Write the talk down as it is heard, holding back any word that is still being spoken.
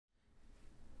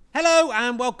Hello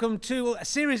and welcome to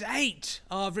Series 8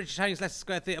 of Richard Herring's Leicester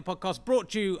Square Theatre podcast, brought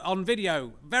to you on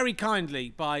video very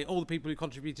kindly by all the people who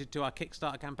contributed to our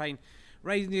Kickstarter campaign,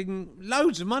 raising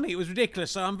loads of money. It was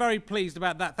ridiculous, so I'm very pleased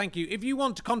about that. Thank you. If you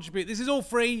want to contribute, this is all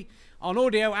free on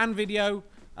audio and video.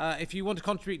 If you want to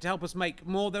contribute to help us make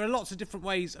more, there are lots of different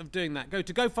ways of doing that. Go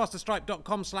to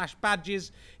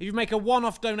gofasterstripe.com/badges. If you make a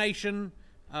one-off donation,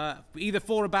 either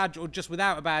for a badge or just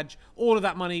without a badge, all of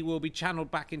that money will be channeled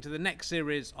back into the next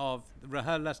series of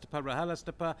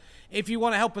RHLSTP. If you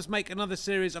want to help us make another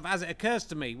series of As It Occurs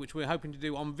to Me, which we're hoping to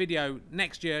do on video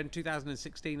next year in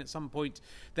 2016 at some point,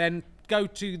 then go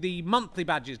to the monthly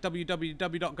badges,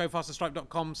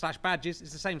 www.gofasterstripe.com/badges.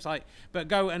 It's the same site, but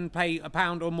go and pay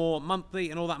 £1 or more monthly,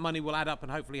 and all that money will add up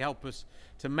and hopefully help us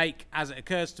to make As It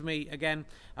Occurs to Me again.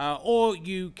 Or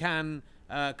you can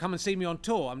come and see me on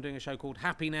tour. I'm doing a show called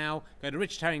Happy Now. Go to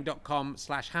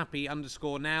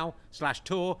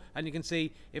richardherring.com/happy_now/tour, and you can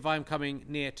see if I'm coming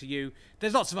near to you.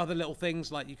 There's lots of other little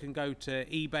things, like you can go to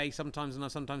eBay sometimes, and I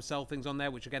sometimes sell things on there,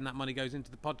 which again, that money goes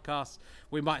into the podcast.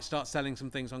 We might start selling some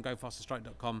things on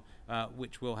gofasterstripe.com,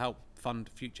 which will help fund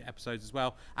future episodes as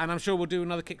well. And I'm sure we'll do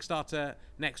another Kickstarter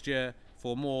next year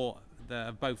for more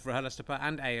of both RHLSTP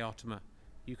and Artima.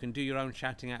 You can do your own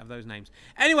shouting out of those names.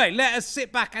 Anyway, let us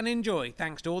sit back and enjoy.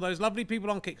 Thanks to all those lovely people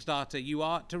on Kickstarter. You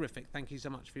are terrific. Thank you so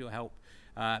much for your help.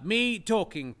 Me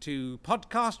talking to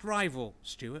podcast rival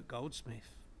Stuart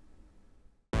Goldsmith.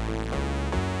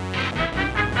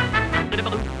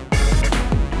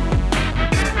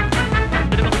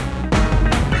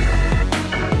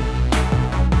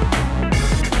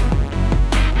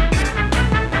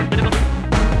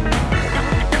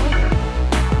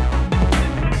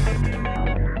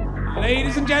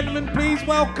 Ladies and gentlemen, please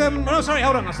welcome... Oh, sorry,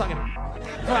 hold on, I'll start again.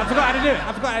 I forgot how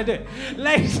to do it.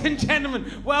 Ladies and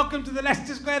gentlemen, welcome to the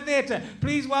Leicester Square Theatre.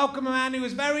 Please welcome a man who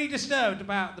was very disturbed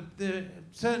about the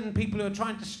certain people who are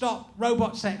trying to stop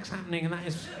robot sex happening, and that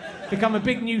has become a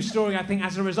big news story, I think,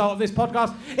 as a result of this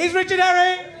podcast. It's Richard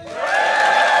Herring!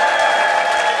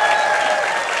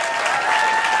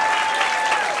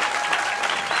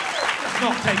 It's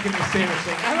not taking this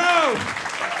seriously. Hello!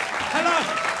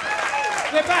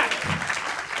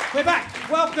 We're back.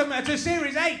 Welcome to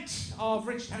Series 8 of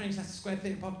Richard Herring's Leicester Square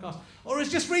Theatre podcast. Or as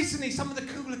just recently, some of the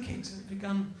cooler kids have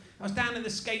begun. I was down at the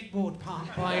skateboard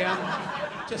park by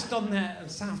just on the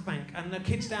South Bank, and the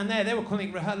kids down there, they were calling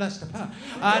it RHLSTP.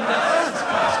 And it's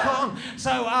quite on.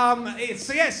 So it's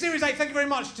Series 8. Thank you very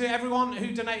much to everyone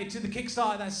who donated to the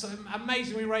Kickstarter. That's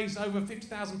amazing. We raised over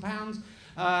 £50,000.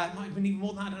 It might have been even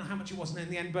more than that. I don't know how much it wasn't in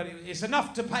the end, but it's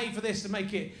enough to pay for this, to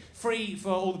make it free for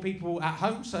all the people at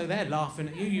home, so they're laughing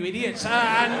at you idiots.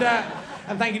 And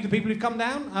thank you to people who've come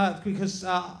down, because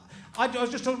I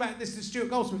was just talking about this to Stuart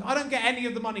Goldsmith. I don't get any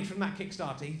of the money from that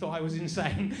Kickstarter. He thought I was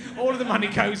insane. All of the money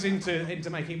goes into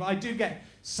making it, but I do get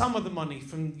some of the money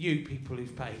from you people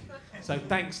who've paid. So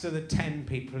thanks to the 10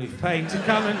 people who've paid to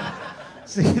come and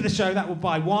see the show. That will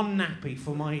buy one nappy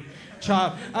for my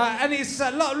child. And it's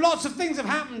lots of things have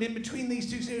happened in between these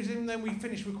two series, even though we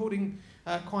finished recording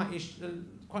quite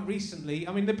recently.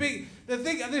 I mean,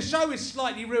 the show is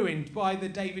slightly ruined by the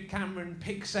David Cameron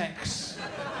pick sex.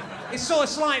 It's sort of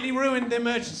slightly ruined the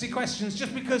emergency questions,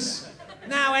 just because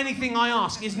now anything I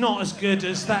ask is not as good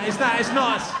as that.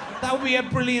 That would be a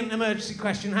brilliant emergency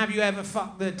question. Have you ever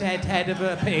fucked the dead head of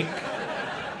a pig?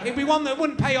 It'd be one that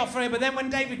wouldn't pay off for it, but then when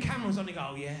David Cameron was on, he'd go,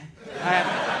 oh, yeah.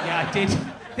 Yeah, I did.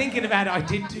 Thinking about it, I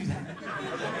did do that.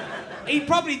 He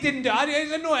probably didn't do it.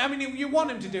 It's annoying. I mean, you want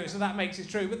him to do it, so that makes it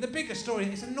true. But the bigger story,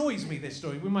 it annoys me, this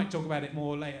story. We might talk about it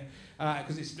more later,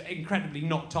 because it's incredibly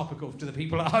not topical to the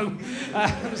people at home.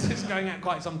 It's going out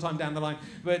quite some time down the line.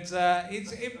 But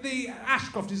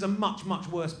Ashcroft is a much, much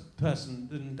worse person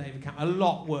than David Cameron. A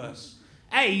lot worse.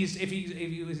 A,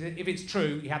 if it's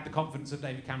true, he had the confidence of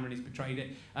David Cameron, he's betrayed it.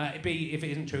 B, if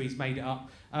it isn't true, he's made it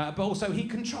up. But also, he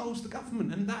controls the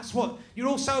government, and that's what... You're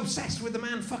all so obsessed with the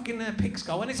man fucking pig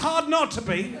skull, and it's hard not to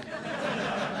be.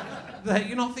 That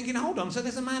you're not thinking, hold on, so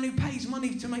there's a man who pays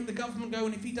money to make the government go,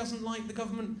 and if he doesn't like the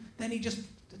government, then he just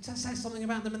says something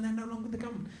about them, and they're no longer the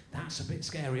government. That's a bit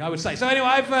scary, I would say. So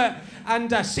anyway,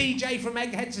 CJ from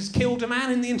Eggheads has killed a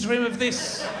man in the interim of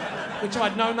this, which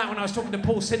I'd known that when I was talking to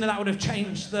Paul Sinner, that would have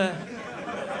changed the...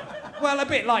 Well, a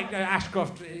bit like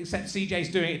Ashcroft, except CJ's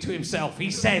doing it to himself. He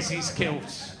says he's killed.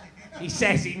 He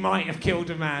says he might have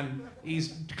killed a man.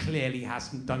 He's clearly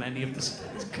hasn't done any of this.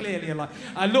 It's clearly a lie.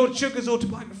 Lord Sugar's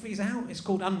autobiography is out. It's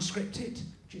called Unscripted,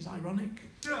 which is ironic.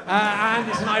 And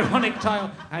it's an ironic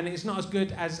title. And it's not as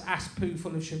good as Ass Poo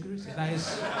Full of Sugar, is it? That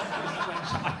is...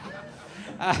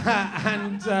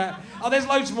 There's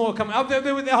loads more coming.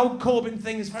 The whole Corbyn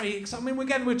thing is very exciting. I mean,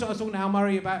 again, we're talking to Al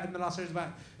Murray about in the last series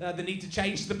about the need to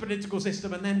change the political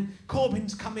system, and then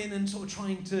Corbyn's come in and sort of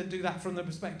trying to do that from the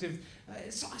perspective.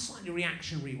 It's a slightly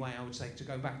reactionary way, I would say, to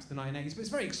go back to the 1980s, but it's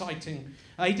very exciting.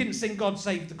 He didn't sing "God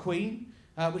Save the Queen,"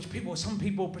 which some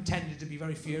people pretended to be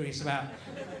very furious about.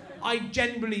 I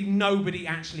generally, nobody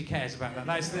actually cares about that.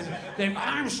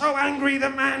 I'm so angry the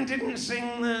man didn't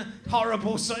sing the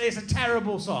horrible song. It's a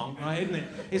terrible song, right, isn't it?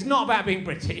 It's not about being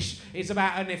British. It's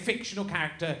about a fictional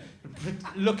character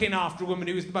looking after a woman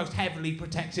who is the most heavily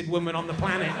protected woman on the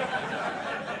planet.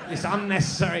 It's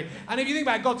unnecessary. And if you think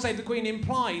about it, God Save the Queen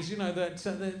implies, that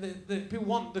the people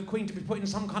want the Queen to be put in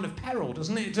some kind of peril,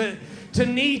 doesn't it? To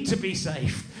need to be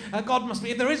saved. God must be,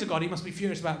 if there is a God, he must be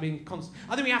furious about being constant.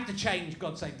 I think we have to change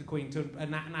God Save the Queen to a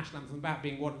national anthem about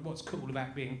being what's cool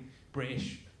about being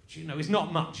British. Which, it's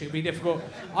not much, it'd be difficult.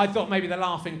 I thought maybe the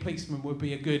Laughing Policeman would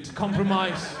be a good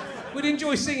compromise. We'd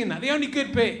enjoy singing that. The only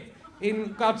good bit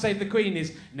in God Save the Queen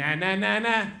is na na na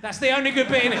na. That's the only good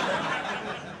bit in it.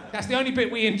 That's the only bit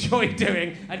we enjoy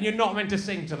doing, and you're not meant to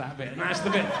sing to that bit. And that's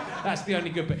the only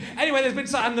good bit. Anyway, there's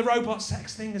been and the robot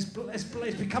sex thing has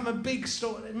become a big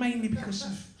story, mainly because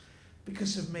of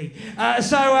me.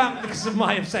 Because of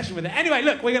my obsession with it. Anyway,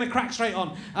 look, we're going to crack straight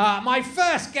on. My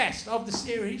first guest of the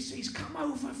series, he's come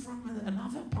over from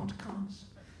another podcast.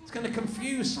 It's going to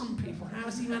confuse some people. How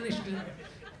has he managed to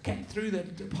get through the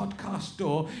podcast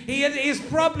door? He is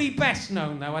probably best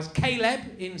known, though, as Caleb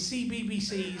in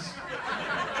CBBC's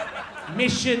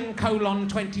Mission: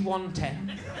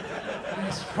 2110.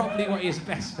 That's probably what he is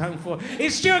best known for.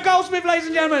 It's Stuart Goldsmith, ladies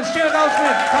and gentlemen. Stuart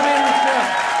Goldsmith, come in,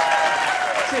 Stuart.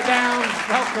 Sit down.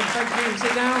 Welcome, thank you.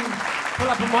 Sit down. Pull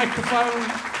up a microphone.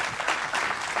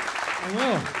 I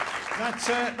will.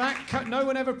 No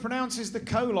one ever pronounces the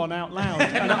colon out loud.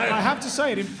 And I have to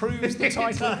say, it improves the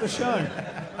title of the show.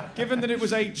 Given that it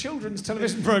was a children's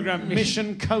television programme,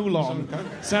 Mission: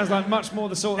 sounds like much more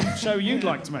the sort of show you'd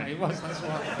like to make. It was, that's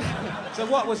right. So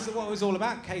what was all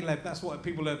about, Caleb? That's what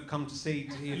people have come to see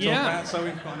you talk about. So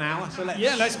we've got an hour. So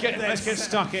let's get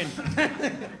stuck in.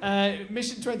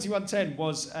 Mission 2110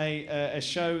 was a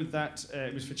show that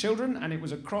it was for children, and it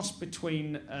was a cross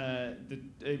between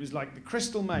it was like the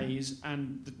Crystal Maze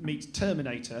and meets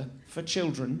Terminator for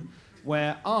children,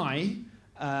 where a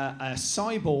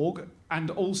cyborg and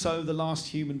also the last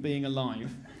human being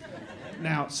alive.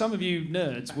 Now, some of you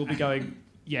nerds will be going,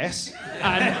 yes,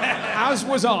 and as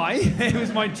was I. It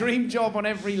was my dream job on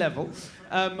every level.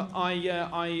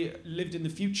 I lived in the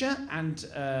future, and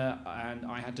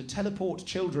I had to teleport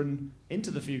children into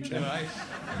the future. Right.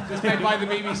 Just made by the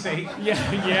BBC.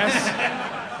 Yeah, yes.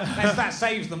 That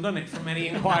saves them, doesn't it, from any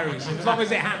inquiries? As long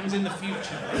as it happens in the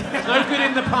future. It's no good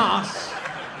in the past.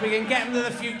 We can get them to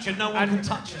the future. No one can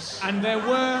touch us. And there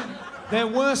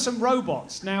were some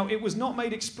robots. Now, it was not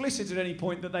made explicit at any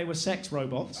point that they were sex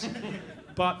robots.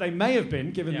 But they may have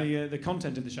been, given the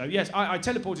content of the show. Yes, I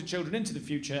teleported children into the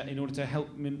future in order to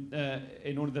help me,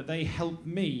 in order that they help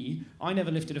me. I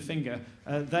never lifted a finger.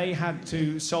 They had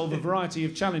to solve a variety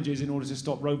of challenges in order to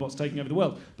stop robots taking over the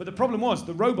world. But the problem was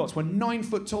the robots were 9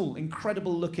 foot tall,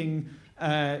 incredible looking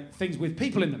things with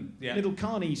people in them. Yeah. Little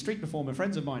carny street performer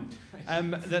friends of mine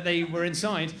that they were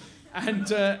inside.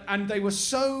 And they were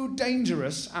so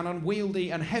dangerous and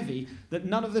unwieldy and heavy that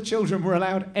none of the children were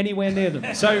allowed anywhere near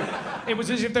them. So it was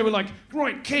as if they were like,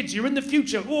 right, kids, you're in the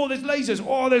future. Oh, there's lasers.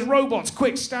 Oh, there's robots.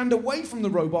 Quick, stand away from the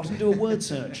robot and do a word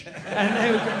search. And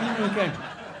they would go, okay.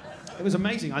 It was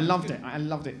amazing. I loved it. I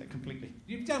loved it completely.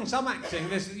 You've done some acting.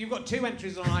 You've got 2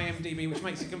 entries on IMDb, which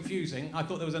makes it confusing. I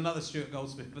thought there was another Stuart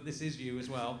Goldsmith, but this is you as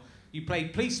well. You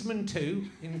played Policeman 2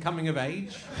 in Coming of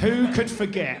Age. Who could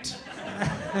forget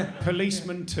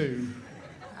Policeman 2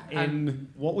 in,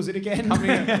 what was it again? Coming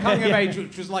of Age,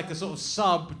 which was like a sort of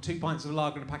sub 2 pints of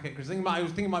lager and a packet of crisps. I was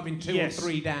thinking it might have been 2 or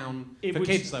 3 down.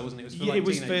 Kids, though, wasn't it? It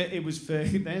was for it was for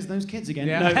there's those kids again.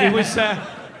 Yeah. No,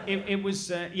 it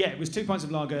was 2 pints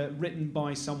of lager written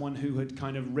by someone who had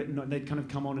kind of they'd kind of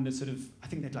come on in a sort of, I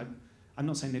think they'd like, I'm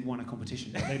not saying they'd won a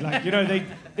competition, but they'd like,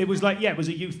 it was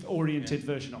a youth-oriented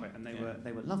version of it, and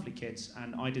they were lovely kids,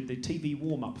 and I did the TV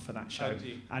warm-up for that show,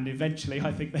 and eventually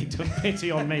I think they took pity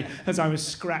on me as I was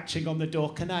scratching on the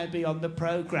door. Can I be on the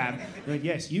programme? They went,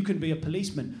 yes, you can be a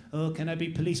policeman. Oh, can I be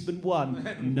policeman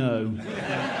 1? No.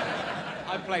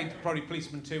 I played probably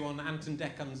Policeman 2 on Anton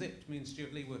Deck Unzipped. Me and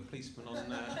Stuart Lee were policemen on...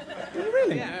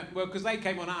 Really? Yeah, well, because they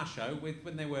came on our show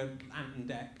when they were Anton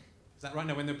Deck. Is that right?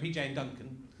 No, when they were PJ and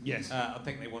Duncan. Yes. I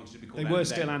think they wanted to be called They Anton were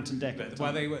Deck. still Anton Deck.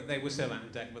 Well, they were still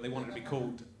Anton Deck, but they wanted to be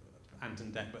called Anton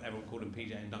Deck, but everyone called them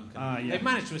PJ and Duncan. Yeah. They've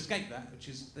managed to escape that,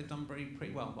 they've done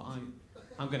pretty well,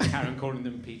 but I'm going to carry on calling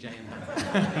them PJ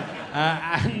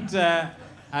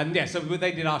and yeah, so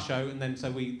they did our show, and then so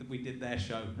we did their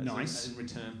show in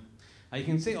return. You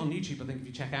can see it on YouTube, I think, if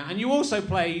you check out. And you also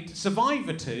played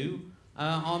Survivor 2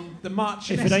 on the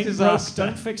Marchioness disaster. If it ain't broke,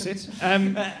 don't fix it.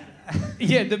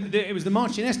 Yeah, it was the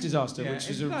Marchioness disaster, which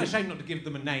is a shame not to give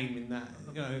them a name in that.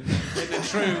 You know, in the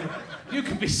true, you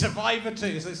could be Survivor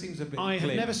 2, so it seems a bit. I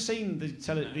have never seen the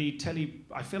telly.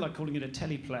 I feel like calling it a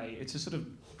teleplay. It's a sort of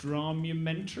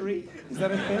dramumentary. Is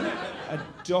that a thing? A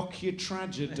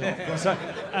docu-tragedoc. So,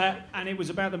 and it was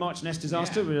about the Marchioness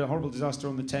disaster, a horrible disaster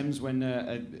on the Thames when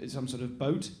some sort of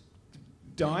boat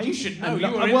died. You should know.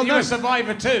 You were a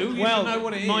Survivor too. You should know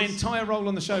what it is. My entire role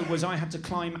on the show was I had to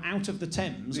climb out of the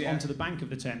Thames onto the bank of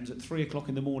the Thames at 3 o'clock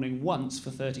in the morning once for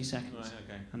 30 seconds. Right,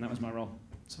 okay. And that was my role.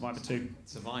 Survivor 2.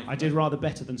 Survivor. I did rather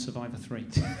better than Survivor 3.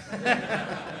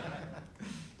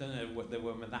 Don't know what there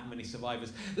were that many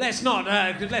survivors. Let's not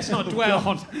dwell. Let's not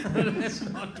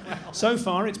dwell. So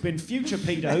far, it's been future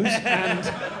pedos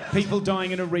and people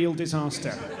dying in a real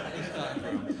disaster.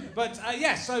 But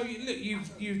so look,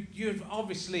 you've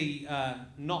obviously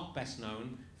not best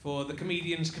known for the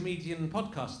Comedian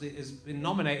podcast that has been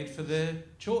nominated for the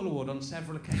Chortle Award on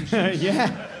several occasions.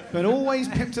 Yeah, but always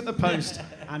pipped at the post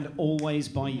and always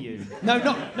by you. Not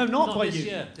by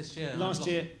you. This year. Last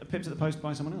year, pipped at the post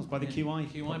by someone else, by the QI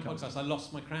podcast. I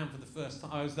lost my crown for the first time.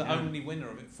 I was the only winner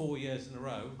of it 4 years in a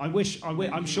row.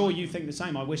 I'm sure you think the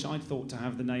same. I wish I'd thought to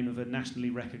have the name of a nationally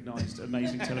recognised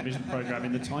amazing television programme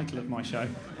in the title of my show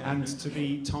and to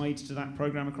be tied to that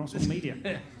programme across all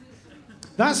media.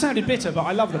 That sounded bitter, but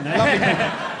I love them. They're lovely people.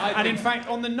 And in fact,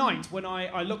 on the night when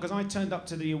I looked, because I turned up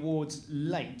to the awards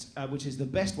late, which is the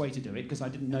best way to do it, because I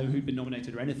didn't know who'd been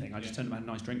nominated or anything. I just turned up and had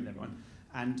a nice drink with everyone.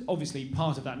 And obviously,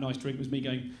 part of that nice drink was me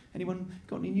going, anyone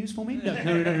got any news for me? No,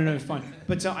 it's fine.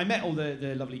 But I met all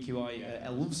the lovely QI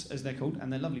elves, as they're called,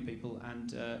 and they're lovely people.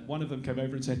 And one of them came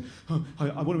over and said,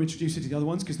 I want to introduce you to the other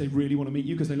ones because they really want to meet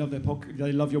you because they love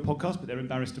they love your podcast, but they're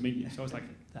embarrassed to meet you. So I was like,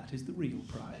 that is the real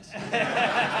prize.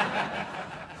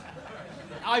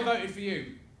 I voted for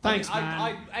you. Thanks,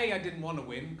 man. I didn't want to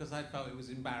win because I felt it was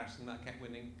embarrassing that I kept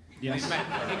winning. Yes.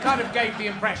 It kind of gave the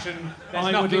impression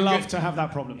I would love to have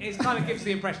that problem. It kind of gives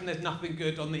the impression there's nothing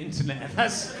good on the internet.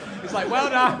 It's like,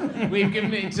 well done, we've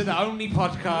given it to the only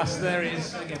podcast there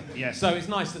is. Again. Yes. So it's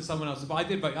nice that someone else. But I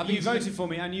did vote. You voted for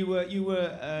me, and you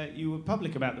were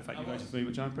public about the fact you voted for me,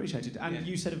 which I appreciated. And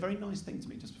you said a very nice thing to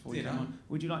me just before you came on.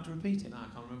 Would you like to repeat it? No, I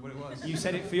can't remember what it was. You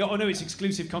said it for your. Oh no, it's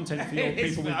exclusive content for your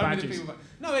people with badges.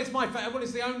 No, it's my. Well,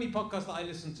 it's the only podcast that I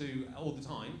listen to all the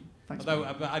time. Thanks.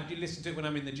 Although, but I do listen to it when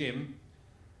I'm in the gym.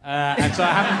 And so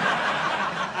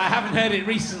I haven't heard it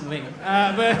recently.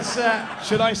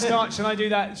 Should I start? Should I do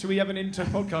that? Should we have an intro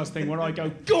podcast thing where I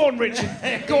go, go on, Richard,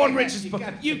 go on, Richard,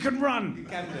 you can run. You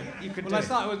can do. You can do.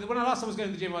 When I last time I was going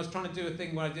to the gym, I was trying to do a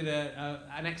thing where I did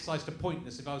an exercise to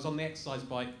Pointless. If I was on the exercise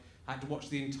bike, I had to watch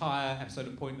the entire episode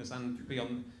of Pointless and be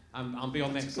on the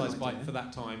exercise bike for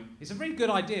that time. It's a very good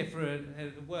idea for a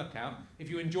workout if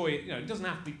you enjoy it. You know, it doesn't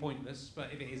have to be pointless,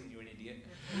 but if it isn't, you're an idiot.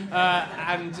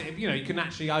 And if, you can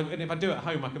actually, and if I do it at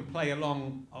home, I can play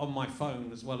along on my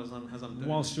phone as well as I'm doing.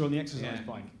 Whilst you're on the exercise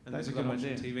bike. And that's a good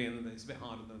idea. TV, and it's a bit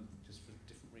harder than just for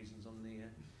different reasons on the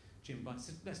gym bike.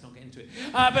 So let's not get into it.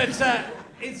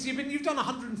 You've done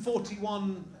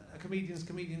 141.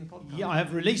 Comedian podcast. Yeah, I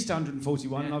have released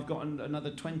 141 and I've got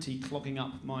another 20 clogging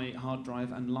up my hard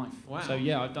drive and life. Wow. So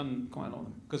yeah, I've done quite a lot of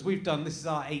them. Because this is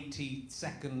our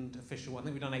 82nd official one. I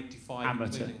think we've done 85.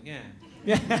 Amateur.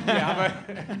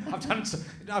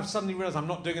 I've suddenly realised I'm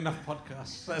not doing enough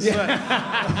podcasts.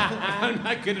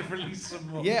 I could have released some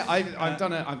more. Yeah, I've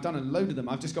done a load of them.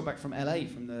 I've just got back from LA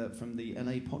from the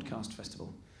LA Podcast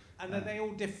Festival. And are they all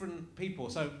different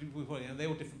people? So are they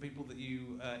all different people that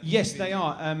you... yes, they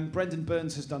are. Brendan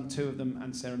Burns has done 2 of them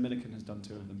and Sarah Millican has done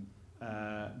 2 of them.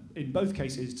 In both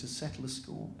cases, to settle a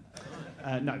score.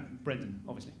 No, Brendan,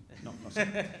 obviously. Not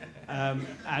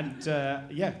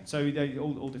so they're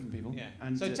all different people. Yeah.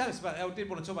 And so tell us about... I did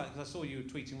want to talk about it because I saw you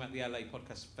tweeting about the LA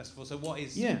Podcast Festival. So what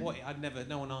is... Yeah.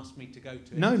 No one asked me to go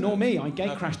to it. No, so, nor me. I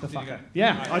gate crashed the fucker.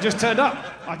 Yeah, right. I just turned up.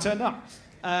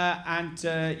 So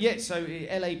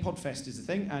LA Podfest is the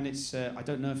thing, and it's I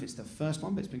don't know if it's the first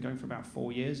one, but it's been going for about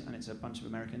 4 years, and it's a bunch of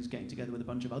Americans getting together with a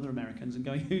bunch of other Americans and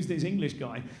going, who's this English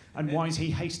guy, and why has he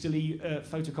hastily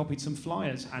photocopied some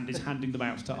flyers and is handing them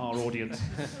out to our audience?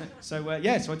 So I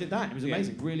did that. It was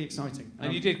amazing, really exciting.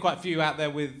 And you did quite a few out there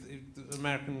with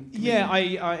American comedians. Yeah,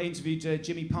 I interviewed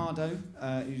Jimmy Pardo,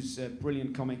 who's a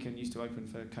brilliant comic and used to open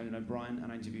for Conan O'Brien,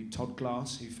 and I interviewed Todd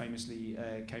Glass, who famously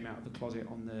came out of the closet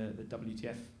on the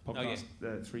WTF podcast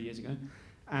 3 years ago.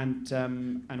 and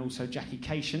also Jackie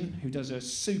Cation, who does a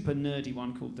super nerdy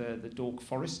one called the Dork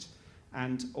Forest,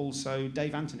 and also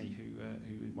Dave Anthony,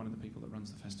 who is one of the people that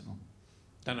runs the festival.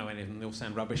 Don't know any of them. They all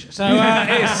sound rubbish. So I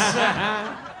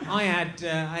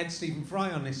had Stephen Fry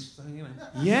on this. So, you know.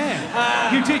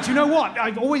 Yeah, you did. You know what?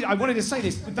 I wanted to say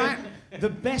this. The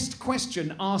best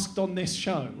question asked on this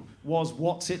show was,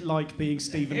 "What's it like being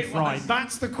Stephen Fry?"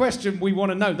 That's the question we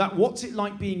want to know. That "What's it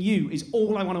like being you?" is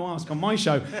all I want to ask on my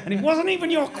show. And it wasn't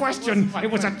even your question. It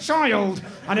was a child.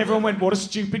 And everyone went, "What a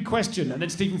stupid question." And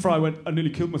then Stephen Fry went, "I nearly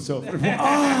killed myself." And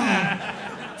everyone,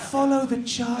 follow the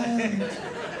child.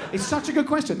 It's such a good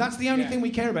question. That's the only thing we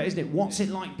care about, isn't it? What's it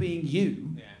like being you?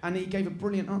 Yeah. And he gave a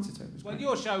brilliant answer to it. Well,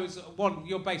 your show is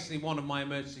you're basically one of my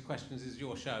emergency questions. Is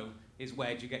your show is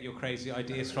where do you get your crazy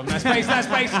ideas from? That's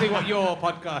basically what your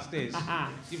podcast is.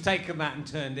 You've taken that and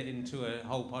turned it into a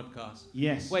whole podcast.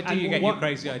 Yes. Where do you get your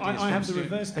crazy ideas from? I have the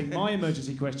reverse thing. My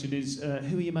emergency question is,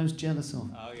 who are you most jealous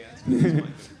of? Oh yeah.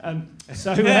 That's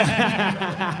good.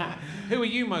 Who are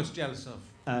you most jealous of?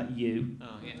 You.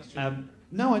 Oh yeah. That's true.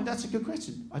 No, that's a good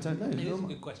question. I don't know. It is a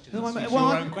good question. It's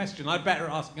your own question. I'm better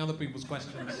at asking other people's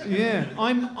questions. Yeah,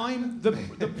 I'm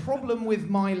the problem with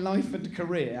my life and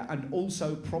career, and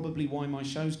also probably why my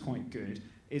show's quite good,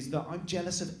 is that I'm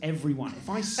jealous of everyone. If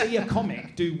I see a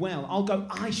comic do well, I'll go,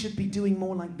 I should be doing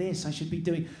more like this. I was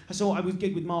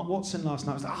gig with Mark Watson last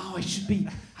night. I was like,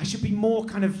 I should be more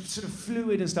kind of sort of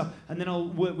fluid and stuff. And then I'll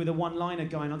work with a one-liner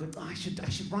guy, and I'll go, I should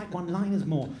write one-liners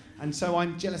more. And so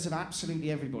I'm jealous of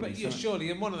absolutely everybody. But you're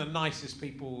surely one of the nicest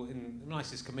people,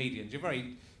 nicest comedians.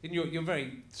 You're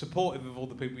very supportive of all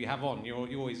the people you have on. You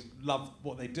always love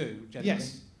what they do. Generally.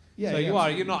 Yes. Yeah. So yeah,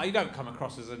 you don't come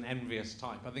across as an envious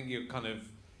type. I think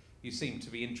you seem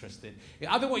to be interested.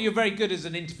 I think what you're very good as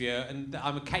an interviewer, and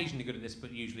I'm occasionally good at this,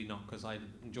 but usually not because I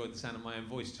enjoy the sound of my own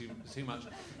voice too much,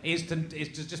 is to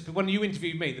just when you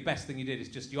interviewed me, the best thing you did is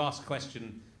just you ask a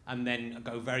question and then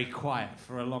go very quiet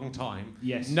for a long time,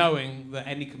 knowing that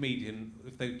any comedian,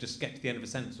 if they just get to the end of a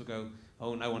sentence, will go,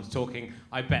 oh, no one's talking,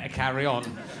 I better carry on.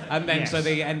 And then so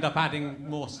they end up adding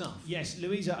more stuff. Yes,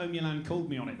 Louisa Omielan called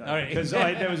me on it, though. Because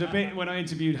there was a bit when I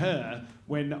interviewed her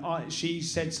when she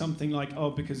said something like,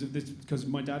 because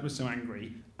my dad was so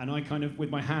angry, and I kind of,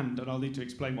 with my hand, and I'll need to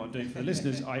explain what I'm doing for the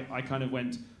listeners, I kind of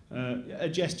went, a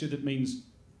gesture that means,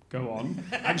 go on.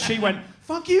 And she went,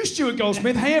 fuck you, Stuart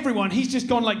Goldsmith. Hey, everyone, he's just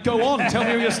gone like, go on, tell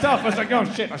me all your stuff. I was like, oh,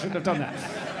 shit, I shouldn't have done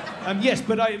that. Yes,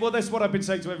 but that's what I've been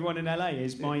saying to everyone in LA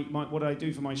is what I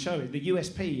do for my show. The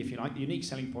USP, if you like, the unique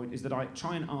selling point is that I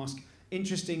try and ask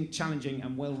interesting, challenging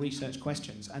and well-researched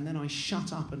questions, and then I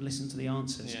shut up and listen to the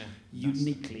answers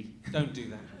uniquely. Don't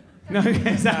do that. No,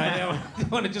 exactly. You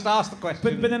want to just ask the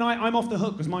question. But then I'm off the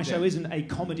hook because my show isn't a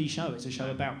comedy show. It's a show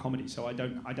about comedy, so I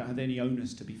don't have any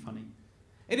onus to be funny.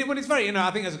 It's very,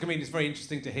 I think as a comedian, it's very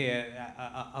interesting to hear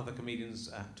other comedians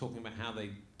talking about how they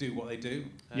do what they do.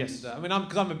 And, yes.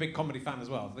 Because I'm a big comedy fan as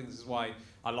well. I think this is why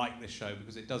I like this show,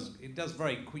 because it does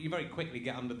you very quickly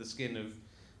get under the skin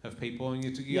of people. And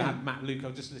you have Matt Lucas. I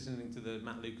was just listening to the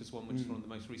Matt Lucas one, which is one of the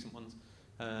most recent ones,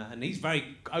 and he's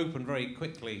very open very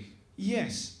quickly.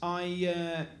 Yes, I'm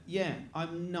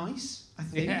nice, I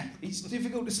think. Yeah. It's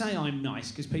difficult to say I'm nice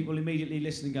because people immediately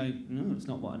listen and go, no, it's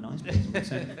not what a nice person would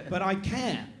say. But I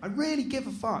care. I really give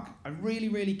a fuck. I really,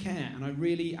 really care. And I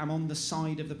really am on the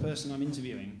side of the person I'm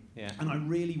interviewing. Yeah. And I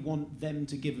really want them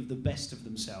to give the best of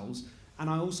themselves. And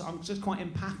I'm just quite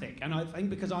empathic. And I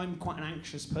think because I'm quite an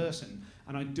anxious person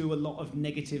and I do a lot of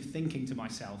negative thinking to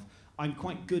myself, I'm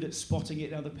quite good at spotting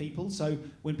it in other people. So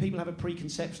when people have a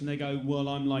preconception, they go, well,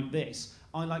 I'm like this.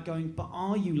 I like going, but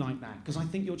are you like that? Because I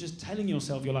think you're just telling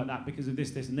yourself you're like that because of this,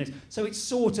 this, and this. So it's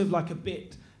sort of like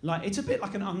it's a bit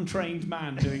like an untrained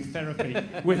man doing therapy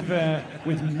with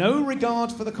no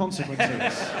regard for the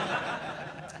consequences.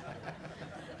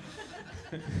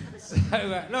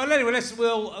 Anyway,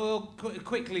 we'll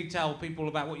quickly tell people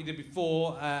about what you did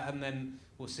before, and then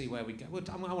we'll see where we go. I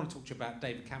want to talk to you about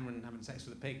David Cameron having sex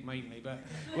with a pig, mainly, but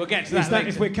we'll get to that later.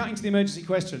 If we're cutting to the emergency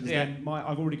questions, then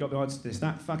I've already got the answer to this.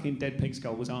 That fucking dead pig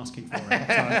skull was asking for it.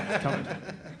 So covered.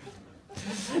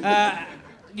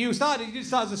 You did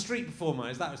start as a street performer,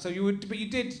 is that so? You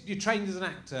trained as an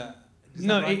actor.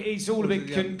 No, right? It's all a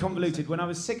bit convoluted. When I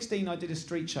was 16, I did a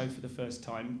street show for the first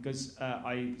time because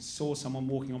I saw someone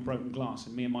walking on broken glass,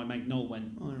 and me and my mate Noel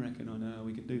went, I reckon I know how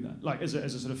we could do that, like as a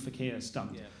sort of fakir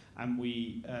stunt. Yeah. And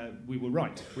we were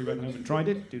right. We went home and tried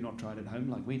it. Do not try it at home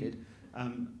like we did.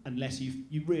 unless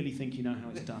you really think you know how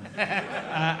it's done.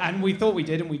 And we thought we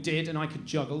did, and I could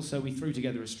juggle, so we threw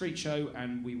together a street show,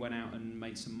 and we went out and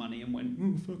made some money and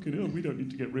went, fucking hell, we don't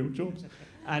need to get real jobs.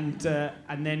 And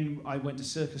then I went to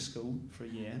circus school for a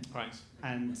year. Right.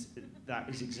 And that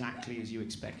is exactly as you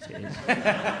expect it is.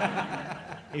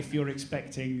 If you're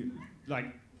expecting,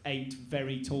 like, 8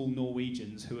 very tall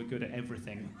Norwegians who are good at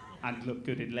everything and look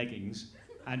good in leggings,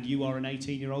 and you are an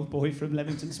 18-year-old boy from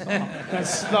Leamington Spa.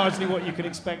 That's largely what you can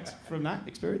expect from that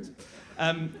experience.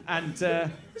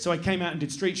 So I came out and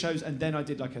did street shows, and then I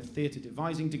did like a theatre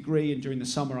devising degree, and during the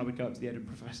summer I would go up to the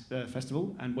Edinburgh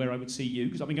Festival, and where I would see you,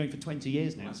 because I've been going for 20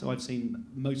 years now, so I've seen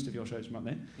most of your shows from up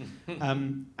there.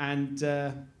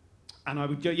 And I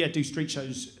would go, do street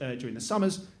shows during the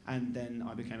summers, and then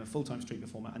I became a full-time street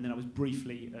performer, and then I was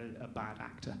briefly a bad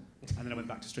actor, and then I went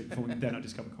back to street performing, and then I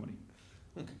discovered comedy.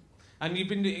 Okay. And you've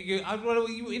been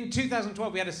in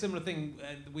 2012. We had a similar thing.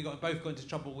 We both got into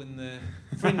trouble in the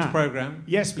Fringe program.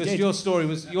 Yes, we did.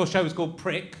 Because your show was called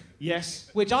Prick. Yes.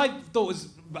 Which I thought was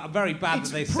very bad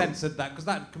that they censored that, because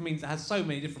that means it has so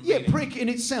many different meanings. Yeah, prick in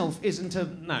itself isn't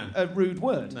a rude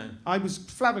word. No. I was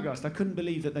flabbergasted. I couldn't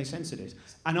believe that they censored it.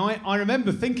 And I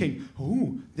remember thinking,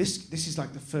 this is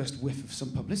like the first whiff of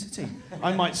some publicity.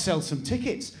 I might sell some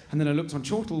tickets. And then I looked on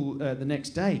Chortle the next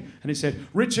day, and it said,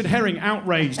 Richard Herring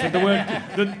outraged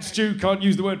that Stu can't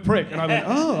use the word prick. And I went,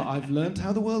 I've learnt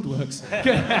how the world works.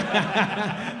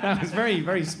 That was very,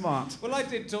 very smart. Well, I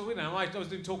did talk, I was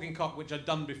doing Talking Cock, which I'd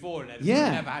done before in Edinburgh. Yeah.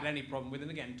 I never had any problem with it.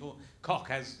 And again, cock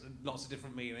has lots of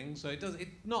different meanings, so it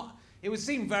would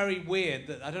seem very weird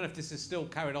that, I don't know if this is still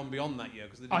carried on beyond that year.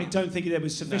 I don't think there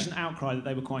was sufficient outcry that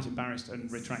they were quite embarrassed and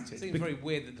retracted. It seems very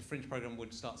weird that the Fringe programme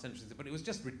would start censoring it, but it was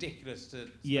just ridiculous to...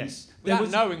 Yes. Without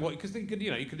knowing what... Because you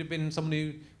could have been someone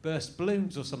who burst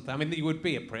balloons or something. I mean, you would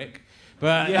be a prick,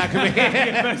 but that could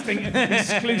be... Bursting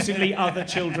exclusively other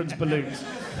children's balloons.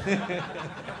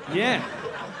 Yeah.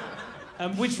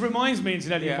 Which reminds me,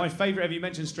 incidentally, my favourite ever, you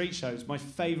mentioned street shows, my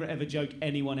favourite ever joke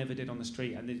anyone ever did on the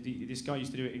street, and this guy used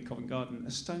to do it in Covent Garden,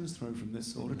 a stone's throw from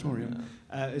this auditorium,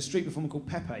 a street performer called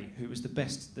Pepe, who was the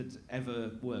best that ever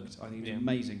worked. I think he was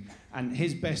amazing. And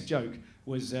his best joke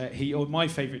was, my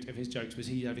favourite of his jokes was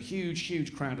he'd have a huge,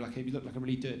 huge crowd, like he looked like a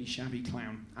really dirty, shabby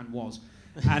clown, and was.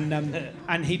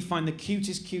 And he'd find the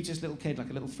cutest little kid, like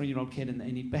a little 3-year-old kid, and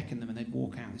he'd beckon them, and they'd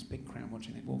walk out, this big crowd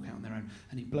watching, they'd walk out on their own,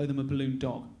 and he'd blow them a balloon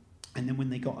dog. And then when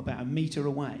they got about a metre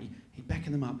away, he'd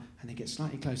beckon them up, and they'd get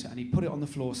slightly closer, and he'd put it on the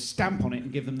floor, stamp on it,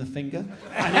 and give them the finger.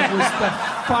 And it was the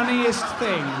funniest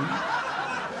thing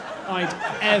I'd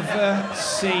ever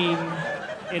seen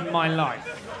in my life.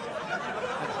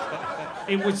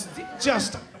 It was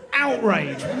just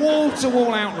outrage,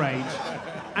 wall-to-wall outrage.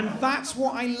 And that's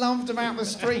what I loved about the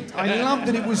street. I loved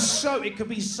that it could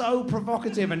be so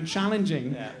provocative and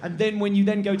challenging. Yeah. And then when you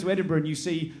then go to Edinburgh and you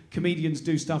see comedians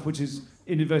do stuff which is,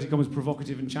 in inverted commas,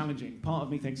 provocative and challenging, part of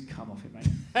me thinks, come off it, mate. Do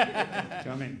you know what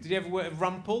I mean? Did you ever work with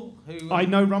Rumpel? I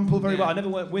know Rumpel very well. I never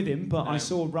worked with him, but I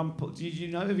saw Rumpel. Did you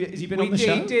know? Has he been on the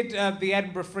show? He did the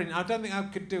Edinburgh Fringe. I don't think I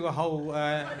could do a whole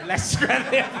Leicester.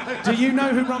 Do you know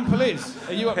who Rumpel is?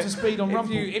 Are you up to speed on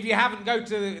Rumpel? If you haven't, go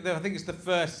to I think it's the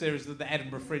first series of the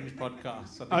Edinburgh Fringe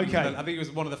podcast. I think he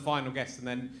was one of the final guests, and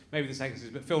then maybe the second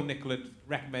series. But Phil Nichol had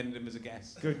recommended him as a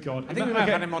guest. Good God! I think we might have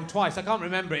had him on twice. I can't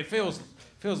remember. It feels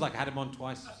like I had him on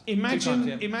twice. Imagine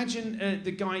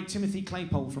the guy Timothy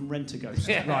Claypole from Rent-A-Ghost,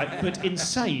 right? But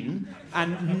insane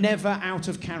and never out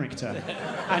of character.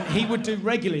 And he would do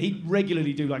he'd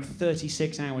regularly do like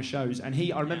 36-hour shows. And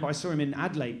I remember I saw him in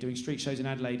Adelaide doing street shows in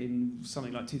Adelaide in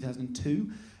something like 2002.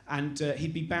 And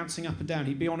he'd be bouncing up and down.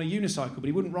 He'd be on a unicycle, but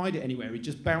he wouldn't ride it anywhere. He'd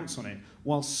just bounce on it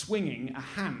while swinging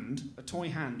a toy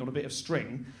hand on a bit of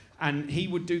string. And he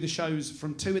would do the shows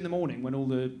from 2 in the morning when all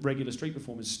the regular street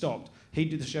performers stopped. He'd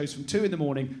do the shows from 2 in the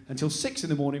morning until 6 in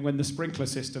the morning when the sprinkler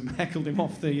system heckled him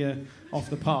off the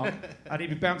park. And he'd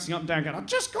be bouncing up and down going, I've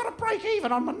just got to break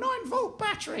even on my 9-volt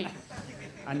battery.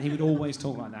 And he would always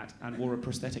talk like that and wore a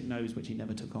prosthetic nose, which he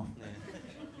never took off. Yeah.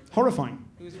 Horrifying.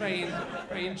 It was very,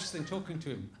 very interesting talking to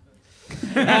him.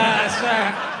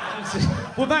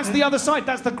 Well, that's the other side.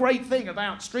 That's the great thing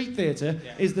about street theatre,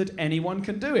 is that anyone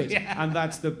can do it. Yeah. And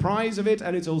that's the prize of it,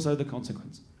 and it's also the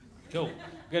consequence. Cool.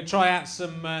 I'm going to try out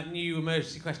some new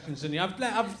emergency questions. I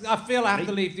feel I have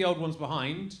to leave the old ones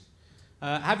behind.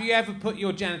 Have you ever put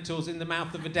your genitals in the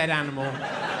mouth of a dead animal?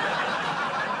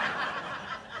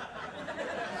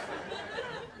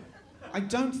 I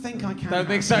don't think I can. Don't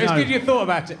think so? No. It's good you thought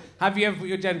about it. Have you ever put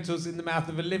your genitals in the mouth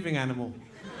of a living animal?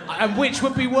 And which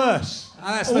would be worse?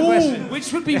 That's the question.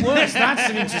 Which would be worse? That's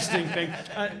an interesting thing.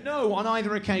 No, on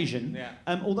either occasion. Yeah.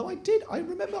 Although I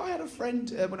remember I had a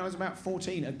friend when I was about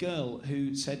 14, a girl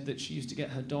who said that she used to get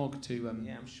her dog to...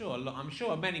 Yeah, I'm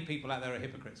sure many people out there are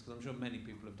hypocrites, because I'm sure many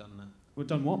people have done that. Well,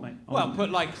 done what, mate? Well, put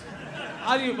like...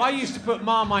 I used to put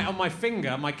Marmite on my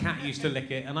finger, my cat used to lick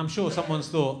it, and I'm sure someone's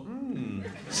thought,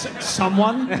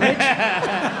 someone? Rich?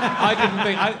 I didn't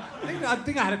think... I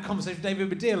think I had a conversation with David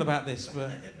Baddiel about this,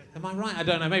 but... Am I right? I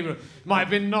don't know. Maybe it might have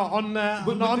been not on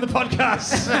the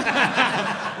podcast.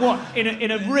 What,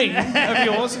 in a ring of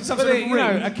yours? In some sort of ring? You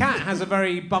know, a cat has a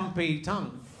very bumpy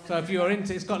tongue. So if you're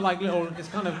into, it's got like little. It's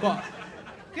kind of got,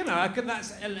 you know,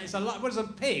 it's a lot. Whereas a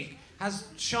pig has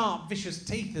sharp, vicious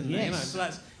teeth in there. Yes. You know, so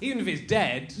that's even if it's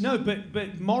dead. No,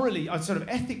 but morally, sort of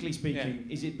ethically speaking,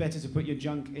 is it better to put your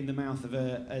junk in the mouth of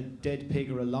a dead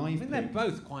pig or a live pig? I think they're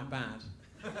both quite bad.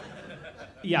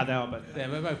 Yeah, they are both. Yeah,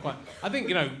 they're both quite. I think,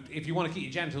 you know, if you want to keep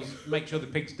your genitals, make sure the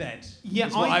pig's dead. Yeah,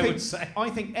 is what I would say.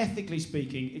 I think ethically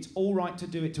speaking, it's all right to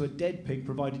do it to a dead pig,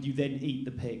 provided you then eat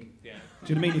the pig. Yeah.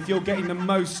 Do you know what I mean? If you're getting the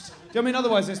most... Do you know what I mean?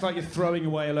 Otherwise, it's like you're throwing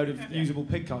away a load of usable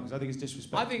pig carcasses. I think it's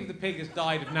disrespectful. I think if the pig has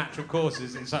died of natural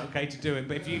causes, it's okay to do it.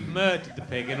 But if you've murdered the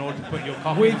pig in order to put your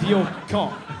cock... With your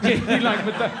cock.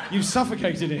 You've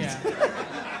suffocated it. Yeah.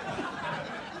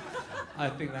 I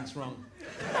think that's wrong.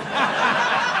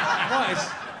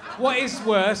 What is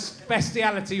worse,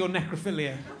 bestiality or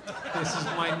necrophilia? This is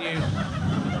my new...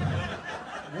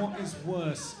 What is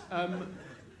worse?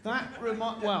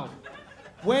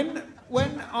 When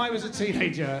I was a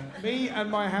teenager, me and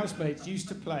my housemates used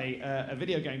to play a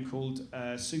video game called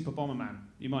Super Bomberman.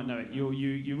 You might know it.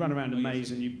 You run around a maze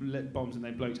and you let bombs and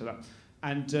they blow each other up.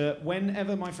 And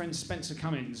whenever my friend Spencer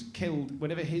Cummins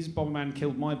whenever his Bomberman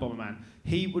killed my Bomberman,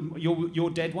 your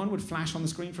dead one would flash on the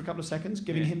screen for a couple of seconds,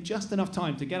 giving him just enough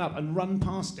time to get up and run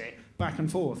past it back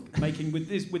and forth, making with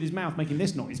his mouth making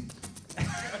this noise,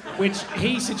 which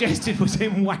he suggested was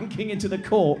him wanking into the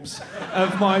corpse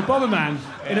of my Bomberman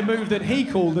in a move that he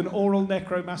called an oral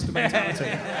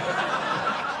necromasturbatality.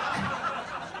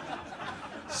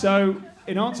 So,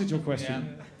 in answer to your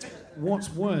question. What's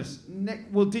worse?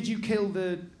 Well, did you kill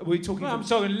the? Are we talking? Well, I'm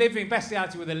talking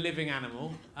bestiality with a living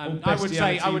animal. I would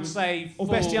say. Or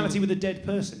bestiality with a dead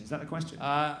person. Is that the question?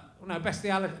 No,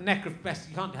 bestiality. You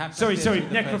can't have. Sorry.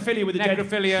 Necrophilia with a dead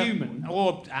human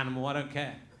or animal. I don't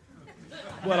care.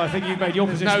 Well, I think you've made your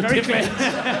position very clear.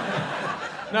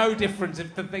 No difference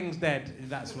if the thing's dead.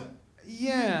 That's what.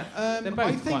 Yeah, They're both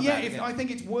I think bad, I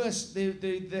think it's worse.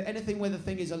 The anything where the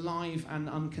thing is alive and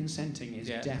unconsenting is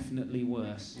definitely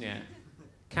worse. Yeah.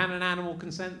 Can an animal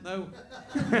consent though?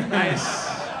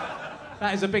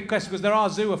 That is a big question, because there are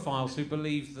zoophiles who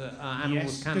believe that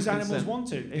animals can consent. Because animals want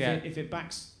to. If it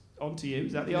backs onto you,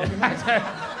 is that the argument?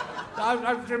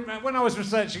 When I was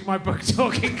researching my book,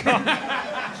 Talking Cock,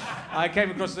 I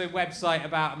came across a website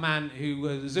about a man who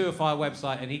was a zoophile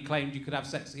website, and he claimed you could have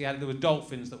sex. There were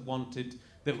dolphins that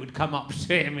would come up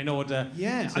to him in order.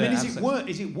 Yeah, I mean, is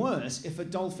it worse if a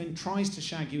dolphin tries to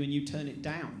shag you and you turn it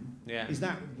down? Yeah. Is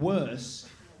that worse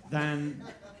than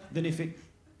if it?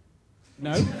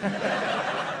 No.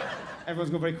 Everyone's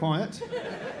got very quiet.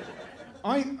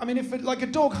 I mean, if like a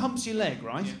dog humps your leg,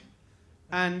 right,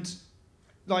 and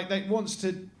like they wants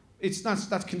to,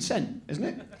 that's consent, isn't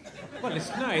it? Well,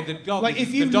 the dog. Like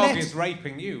the dog is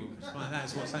raping you.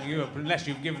 That's what's happening you, unless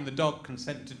you've given the dog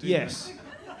consent to do that. Yes.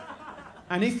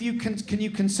 And if you can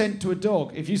you consent to a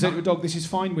dog? If you say to a dog, "This is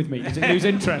fine with me," does it lose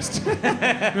interest?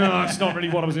 No, it's not really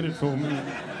what I was in it for.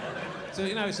 So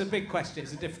it's a big question.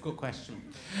 It's a difficult question.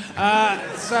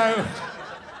 So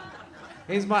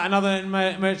here's another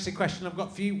emergency question I've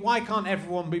got for you. Why can't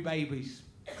everyone be babies?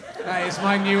 That is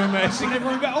my new emergency.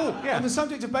 On the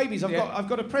subject of babies, I've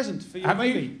got a present for your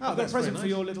baby. Oh, I've got a present for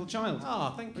your little child.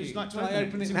 Oh, thank you. Would you like to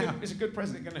open it now? It's a good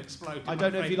present. It's going to explode. I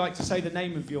don't know if you'd like to say the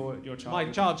name of your child. My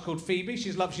child's called Phoebe.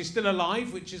 She's still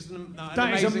alive, which is an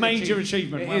that is a major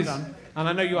achievement. Well done. And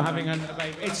I know you're having a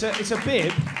baby. It's a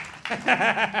bib.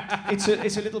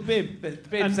 it's a little bib. The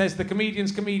bib says the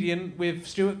comedian's comedian with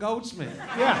Stuart Goldsmith.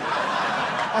 Yeah.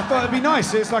 I thought it'd be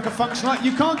nice. It's like a function.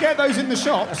 You can't get those in the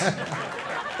shops.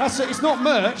 It's not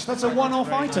merch. That's a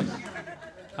one-off item.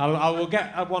 I will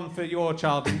get one for your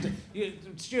child.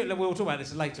 Stuart, we'll talk about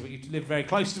this later, but you live very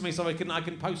close to me, so I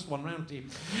can post one round to you.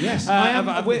 Yes, I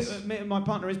am. My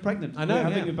partner is pregnant. I know. We're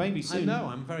having a baby soon. I know.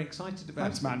 I'm very excited about it.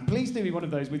 Thanks, man. Please do me one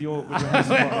of those with your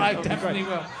I definitely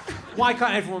will. Why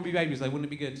can't everyone be babies, though? Wouldn't it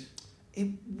be good? It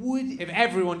would... If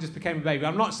everyone just became a baby.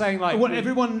 I'm not saying like... Well,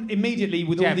 everyone immediately,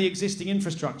 with all the existing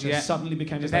infrastructure, suddenly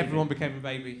became a baby. Everyone became a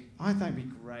baby. I think it'd be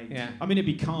great. Yeah. I mean, it'd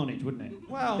be carnage, wouldn't it?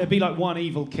 Well... There'd be like one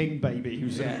evil king baby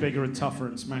who's sort of bigger and tougher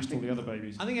and smashed all the other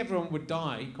babies. I think everyone would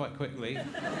die quite quickly.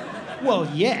 Well,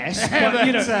 yes, but,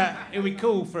 you know... it would be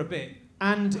cool for a bit.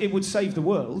 And it would save the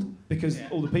world, because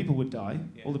all the people would die.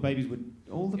 Yeah. All the babies would...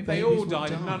 If they all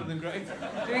died, if none of them grew... Do you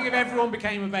think if everyone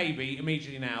became a baby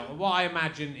immediately now, what I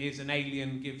imagine is an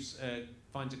alien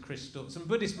finds a crystal... Some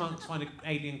Buddhist monks find an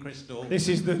alien crystal... This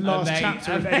is the last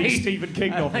chapter of any Stephen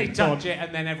King novel. They touch it,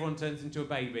 and then everyone turns into a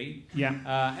baby. Yeah.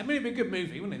 I mean, it'd be a good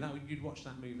movie, wouldn't it? You'd watch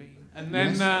that movie. And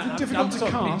then... Yes. Difficult to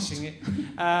cast. It.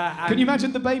 Can you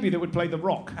imagine the baby that would play The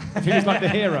Rock? If he was like the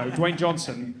hero, Dwayne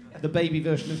Johnson, the baby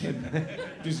version of him.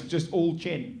 just all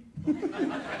chin.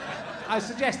 I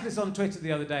suggested this on Twitter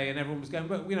the other day, and everyone was going,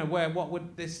 "But you know,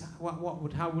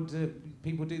 how would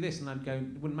people do this?" And I'd go,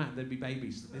 "It wouldn't matter. There'd be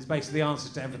babies." It's basically the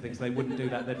answer to everything. So they wouldn't do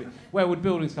that. Where would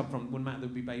buildings come from? It wouldn't matter.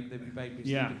 There'd be babies.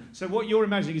 Yeah. So what you're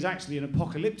imagining is actually an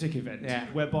apocalyptic event,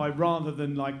 whereby rather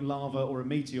than like lava or a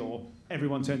meteor,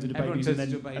 everyone turns into babies and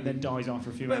then dies after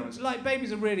a few hours. But like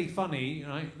babies are really funny,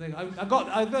 right? I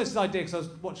got this idea because I was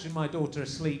watching my daughter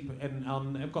asleep, and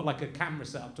I've got like a camera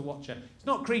set up to watch her. It's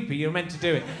not creepy. You're meant to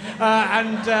do it.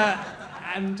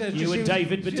 You and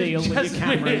David Baddiel with your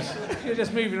cameras. You're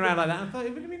just moving around like that. I thought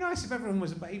it would be nice if everyone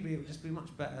was a baby. It would just be much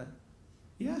better.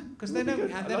 Yeah, because they don't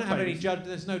have any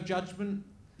There's no judgment.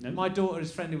 No. My daughter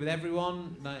is friendly with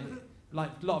everyone.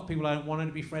 Like a lot of people I don't want her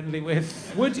to be friendly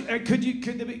with.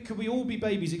 Could we all be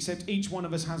babies except each one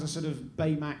of us has a sort of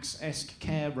Baymax-esque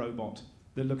care robot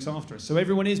that looks after us? So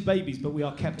everyone is babies, but we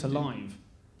are kept alive.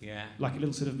 Yeah. Like a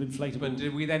little sort of inflatable. But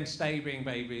do we then stay being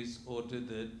babies, or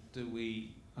do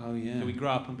we grow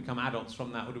up and become adults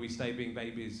from that, or do we stay being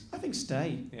babies? I think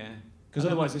stay. Yeah. Because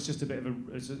otherwise it's just a bit of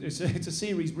it's a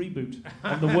series reboot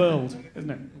of the world, isn't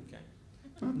it? Okay.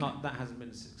 That hasn't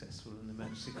been successful in the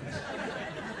emergency question.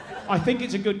 I think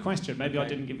it's a good question. Maybe I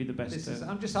didn't give you the best.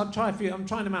 I'm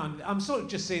trying to mount. I'm sort of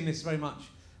just seeing this very much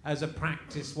as a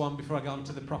practice one before I go on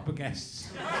to the proper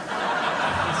guests.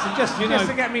 just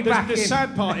to get me back in. The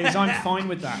sad part is I'm fine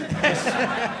with that.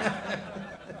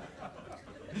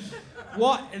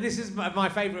 This is my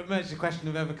favourite emergency question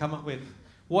I've ever come up with.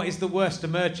 What is the worst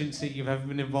emergency you've ever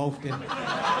been involved in?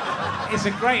 It's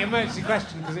a great emergency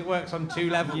question because it works on 2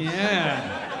 levels.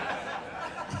 Yeah.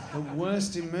 The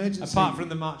worst emergency. Apart from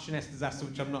the Marchioness disaster,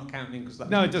 which I'm not counting because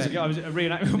no, it doesn't. I was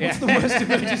What's the worst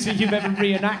emergency you've ever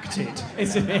reenacted?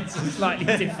 It's a slightly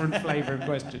different flavour of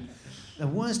question. The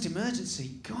worst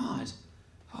emergency, God.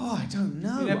 Oh, I don't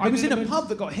know. I was in a pub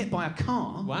that got hit by a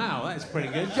car. Wow, that's pretty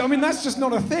good. I mean, that's just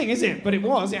not a thing, is it? But it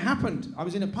happened. I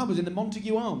was in a pub, it was in the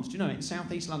Montague Arms, do you know it, in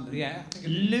South East London? Yeah.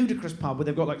 Ludicrous pub where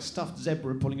they've got like stuffed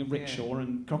zebra pulling a rickshaw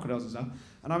and crocodiles and stuff.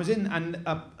 And I was in, and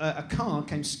a car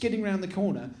came skidding round the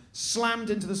corner, slammed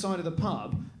into the side of the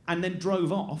pub, and then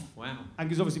drove off. Wow.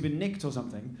 And it's obviously been nicked or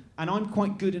something. And I'm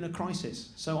quite good in a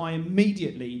crisis. So I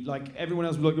immediately, like everyone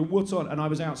else was like, what's on? And I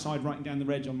was outside writing down the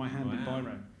reg on my hand in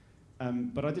biro.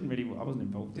 But I wasn't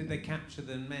involved. Did they capture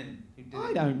the men who did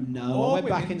I don't know. I went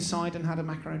back inside and had a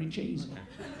macaroni cheese. Okay.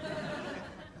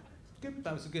 Good.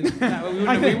 That was a good...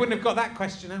 we wouldn't have got that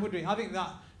question, would we? I think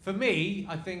that, for me,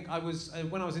 I think I was...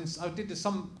 I did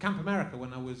some Camp America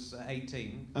when I was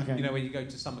 18. Okay. You know, where you go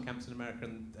to summer camps in America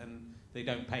and they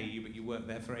don't pay you, but you work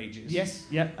there for ages. Yes,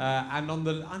 yeah.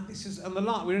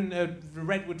 We're in the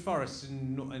Redwood Forest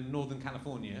in Northern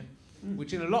California,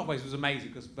 which in a lot of ways was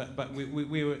amazing, but we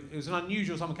were, it was an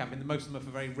unusual summer camp in that most of them are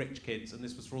for very rich kids, and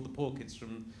this was for all the poor kids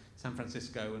from San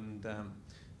Francisco and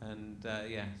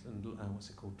what's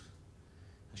it called?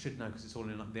 I should know because it's all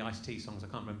in like, the Ice-T songs. I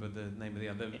can't remember the name of the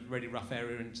other really rough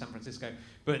area in San Francisco.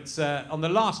 But on the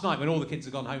last night when all the kids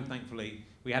had gone home, thankfully,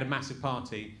 we had a massive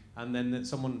party, and then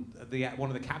one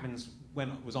of the cabins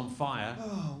was on fire,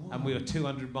 and we were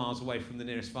 200 miles away from the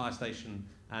nearest fire station,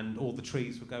 and all the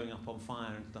trees were going up on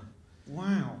fire and stuff.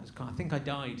 Wow. I think I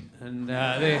died, and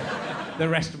the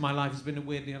rest of my life has been a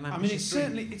weirdly unambitious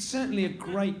it's certainly a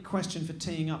great question for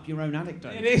teeing up your own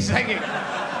anecdote. It is, thank you.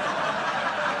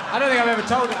 I don't think I've ever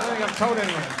told it. I don't think I've told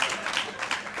anyone.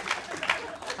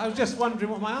 I was just wondering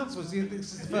what my answer was.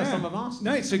 This is the first time I've asked.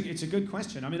 No, it's a good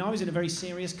question. I mean, I was in a very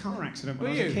serious car accident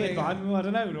when I was a kid, but I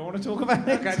don't know. Do I want to talk about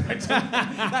it? Okay,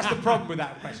 that's the problem with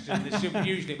that question. It should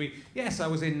usually be, yes, I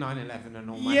was in 9/11 and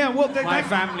all my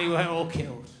family were all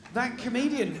killed. That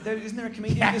comedian, isn't there a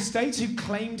comedian in the States who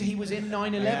claimed he was in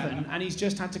 9/11 and he's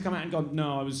just had to come out and gone,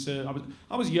 no, I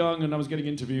was young and I was getting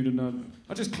interviewed and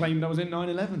I just claimed I was in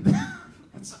 9/11.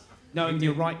 Knowing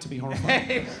you're right to be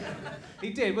horrified. He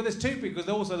did. Well, there's two people, because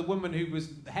also the woman who was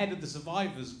the head of the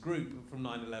survivors group from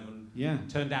 9/11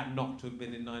 turned out not to have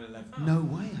been in 9/11. No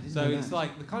way. I didn't So know it's that.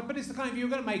 like the kind, but it's the kind of, you're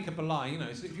going to make up a lie, you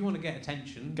know. So if you want to get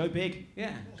attention, Go big.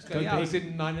 Yeah, just go, Go yeah. I big. was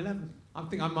in 9/11. I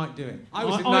think I might do it. I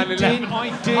was in I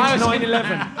 9/11. did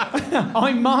 9/11.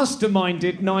 I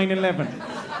masterminded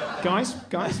 9/11. Guys.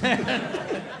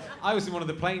 I was in one of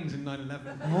the planes in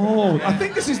 9/11. Oh, I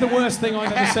think this is the worst thing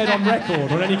I've ever said on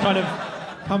record or any kind of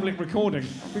public recording.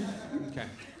 Okay.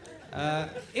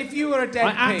 If you were a dead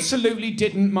I pig... absolutely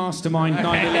didn't mastermind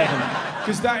 9/11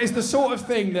 because that is the sort of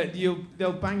thing that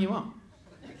they'll bang you up.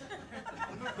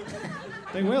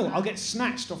 They will. I'll get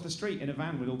snatched off the street in a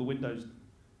van with all the windows.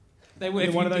 They will.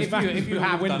 If one of those vans if you with all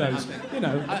have the done windows, it, I think. you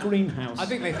know, a greenhouse. I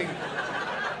think they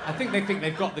think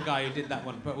they've got the guy who did that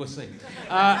one, but we'll see.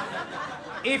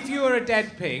 If you were a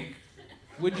dead pig,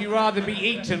 would you rather be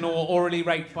eaten or orally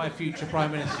raped by a future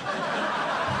prime minister?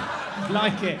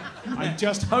 Like it. I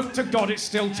just hope to God it's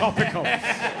still topical.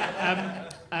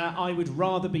 I would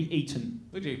rather be eaten.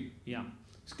 Would you? Yeah.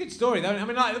 It's a good story, though. I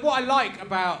mean, like, what I like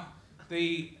about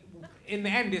in the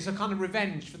end, it's a kind of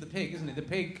revenge for the pig, isn't it? The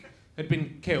pig had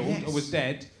been killed or was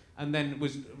dead, and then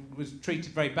was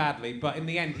treated very badly. But in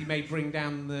the end, he may bring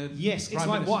down the Yes, it's Prime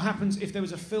like Minister. what happens if there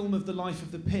was a film of the life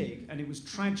of the pig and it was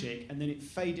tragic and then it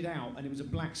faded out and it was a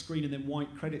black screen and then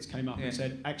white credits came up and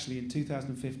said, actually in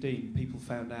 2015 people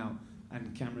found out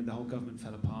and Cameron, the whole government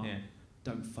fell apart. Yeah.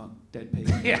 Don't fuck dead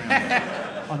pigs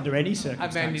under any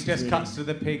circumstances. And then it just really. cuts to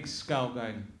the pig's skull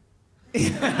going.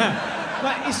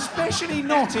 Like, especially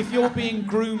not if you're being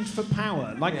groomed for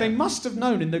power. Like they must have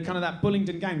known in the kind of that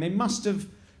Bullingdon gang. They must have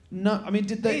known. I mean,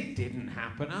 did they? It didn't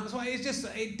happen. That's why it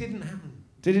didn't happen.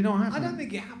 Did it not happen? I don't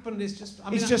think it happened. It's just.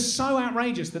 It's just so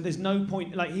outrageous that there's no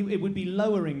point. Like it would be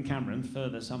lowering Cameron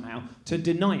further somehow to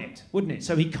deny it, wouldn't it?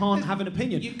 So he can't have an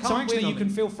opinion. You can't So actually, win on you can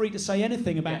it. feel free to say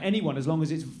anything about anyone as long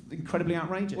as it's incredibly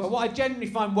outrageous. Well, what I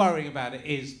genuinely find worrying about it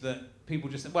is that people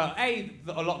just. Well, a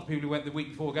lot of people who went the week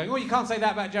before going, oh, you can't say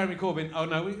that about Jeremy Corbyn. Oh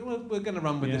no, we're going to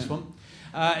run with this one.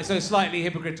 So slightly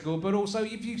hypocritical, but also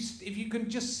if you can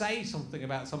just say something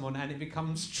about someone and it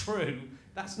becomes true,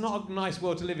 that's not a nice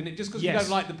world to live in. It just because you don't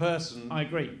like the person. I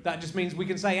agree. That just means we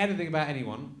can say anything about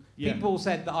anyone. Yeah. People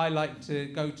said that I like to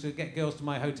go to get girls to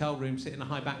my hotel room, sit in a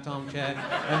high-backed armchair,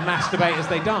 and masturbate as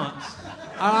they dance. And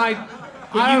I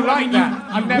don't like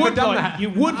that. I've never done that.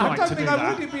 You would like to do that. I don't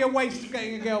think I would. It'd be a waste of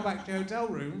getting a girl back to your hotel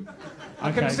room.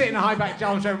 I can sit in a high-backed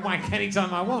armchair and wank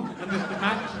anytime I want, and just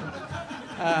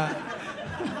imagine.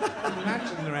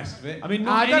 Imagine the rest of it. I mean,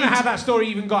 I don't know how that story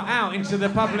even got out into the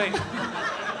public.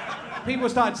 People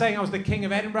started saying I was the king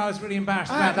of Edinburgh. I was really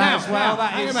embarrassed about that as well.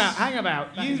 Hang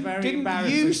about. That You is very didn't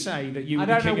embarrassing. you say that you were I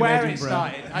the don't king know where of it Edinburgh?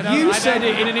 started. You said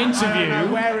it in an interview, I don't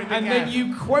know where it and then began.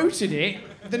 you quoted it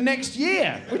the next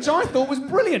year, which I thought was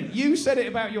brilliant. You said it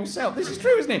about yourself. This is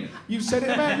true, isn't it? You said it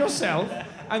about yourself,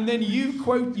 and then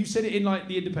you said it in like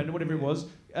The Independent, whatever it was,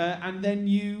 and then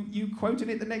you quoted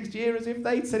it the next year as if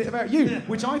they'd said it about you,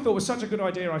 which I thought was such a good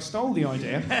idea. I stole the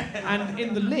idea, and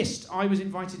in the list I was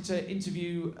invited to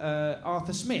interview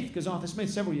Arthur Smith, because Arthur Smith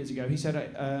several years ago he said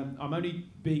I'm only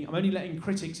letting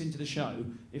critics into the show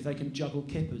if they can juggle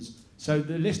kippers. So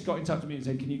the list got in touch with me and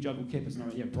said, can you juggle kippers? And I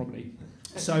went, yeah, probably.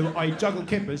 So I juggled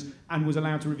kippers and was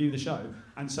allowed to review the show.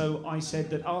 And so I said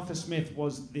that Arthur Smith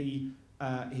was the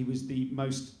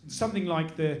most, something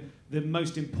like the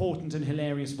most important and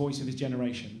hilarious voice of his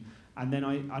generation. And then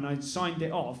I signed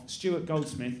it off, Stuart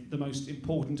Goldsmith, the most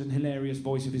important and hilarious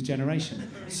voice of his generation,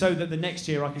 so that the next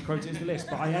year I could quote it as the list.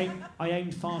 But I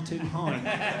aimed far too high.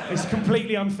 It's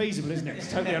completely unfeasible, isn't it? It's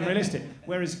totally unrealistic.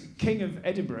 Whereas King of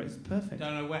Edinburgh is perfect. I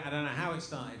don't know how it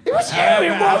started. It was you!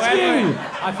 It was you!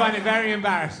 I find it very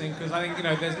embarrassing because I think,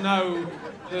 there's no...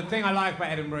 The thing I like about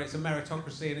Edinburgh, it's a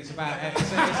meritocracy and it's about...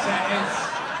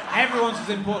 everyone's as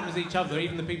important as each other,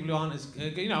 even the people who aren't as...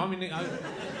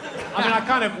 I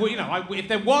kind of... if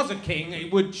there was a king,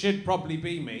 it should probably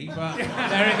be me, but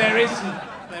there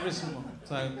isn't one.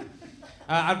 So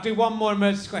I'll do one more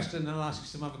emergency question and then I'll ask you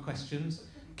some other questions.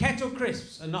 Kettle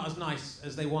crisps are not as nice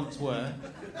as they once were.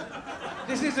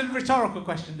 This is a rhetorical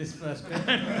question, this first bit.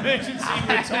 Emergency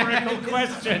rhetorical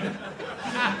question.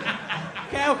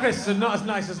 Kettle crisps are not as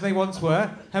nice as they once were.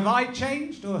 Have I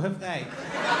changed or have they?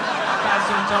 That's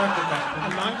a rhetorical question. I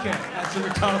like it. That's a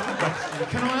rhetorical question.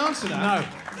 Can I answer that? No,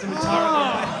 it's a rhetorical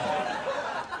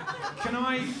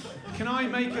question. Can I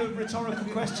make a rhetorical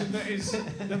question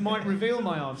that might reveal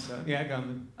my answer? Yeah, go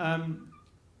on then.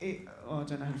 I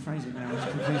don't know how to phrase it now. It's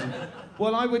confusing.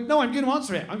 Well, I'm going to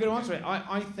answer it.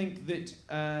 I think that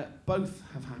both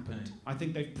have happened. Right. I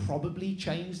think they've probably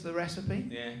changed the recipe.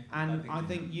 Yeah. And I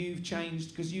think you've changed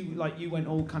because you went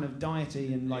all kind of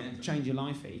diety and change your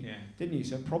lifey, didn't you?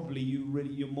 So probably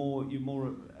you're more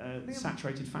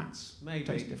saturated fats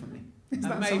taste differently.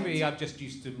 And maybe I'm just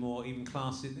used to more even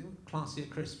classier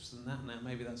crisps than that now.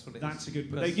 Maybe that's what it is. That's a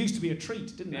good. But they used to be a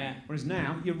treat, didn't they? Whereas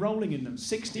now you're rolling in them.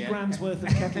 60 grand's worth of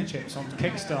kettle chips on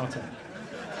Kickstarter.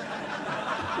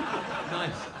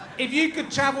 Nice. If you could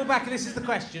travel back, and this is the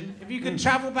question, if you could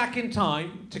travel back in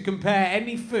time to compare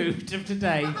any food of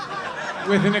today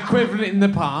with an equivalent in the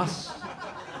past,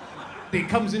 it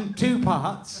comes in two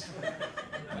parts.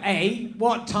 A,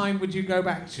 what time would you go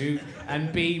back to?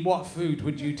 And B, what food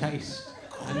would you taste?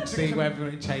 And see whether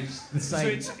it tastes the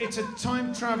same. So it's a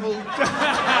time travel...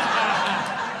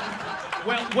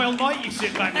 well, might you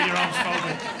sit back with your arms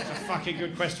folded? It's a fucking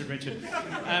good question, Richard.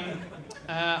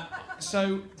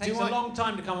 Takes a long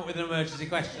time to come up with an emergency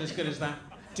question as good as that.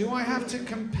 Do I have to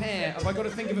compare? Have I got to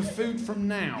think of a food from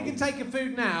now? You can take a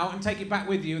food now and take it back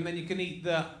with you, and then you can eat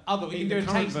the other. You can do a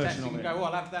taste test. You can go, well,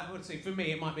 I'll have that. Let's see. For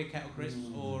me, it might be a kettle crisp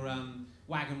or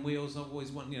wagon wheels. I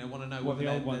always want to know what whether the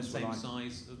old they're the ones same like.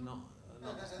 size, not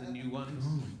the new ones.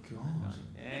 Oh my god!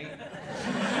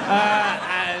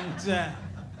 I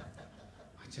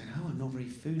don't know. I'm not very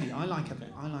foodie. I like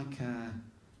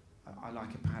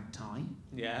a pad thai.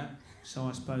 Yeah. So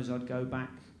I suppose I'd go back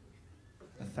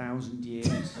 1,000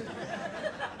 years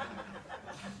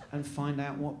and find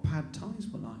out what pad thais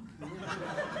were like.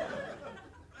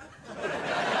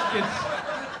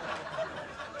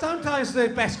 Sometimes the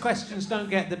best questions don't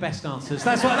get the best answers.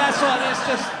 That's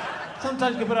just.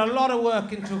 Sometimes you can put a lot of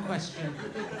work into a question.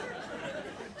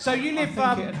 So you live.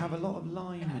 I think it'd have a lot of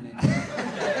lime in it.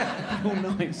 All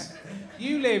nice.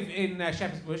 You live in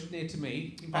Shepherd's Bush, near to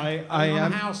me. In fact, I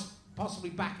am. A house possibly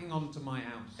backing onto my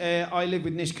house. I live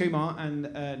with Nish Kumar,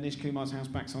 and Nish Kumar's house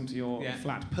backs onto your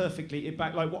flat perfectly.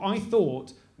 What I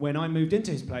thought when I moved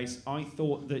into his place, I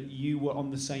thought that you were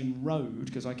on the same road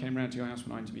because I came round to your house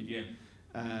when I interviewed you,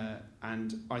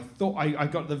 and I thought I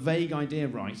got the vague idea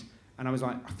right, and I was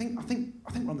like, I think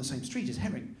we're on the same street as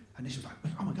Herring, and Nish was like,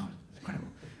 oh my god, incredible.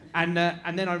 And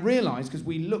then I realised because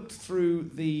we looked through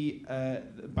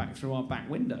back through our back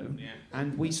window,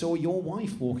 and we saw your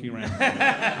wife walking around,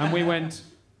 and we went,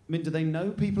 I mean, do they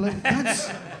know people?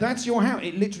 That's your house.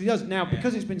 It literally does. Now,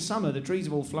 because it's been summer, the trees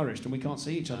have all flourished, and we can't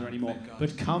see each other anymore.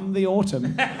 But come the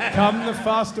autumn, come the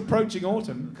fast approaching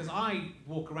autumn. Because I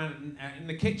walk around in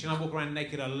the kitchen. I walk around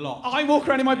naked a lot. I walk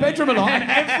around in my bedroom a lot, and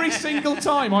every single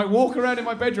time I walk around in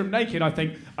my bedroom naked, I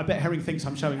think, I bet Herring thinks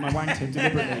I'm showing my wang to him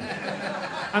deliberately.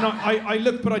 And I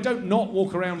look, but I don't not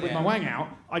walk around with my wang out.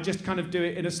 I just kind of do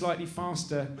it in a slightly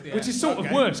faster, which is sort of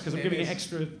worse because I'm giving it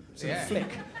extra sort of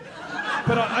flick.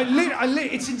 But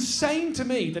it's insane to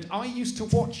me that I used to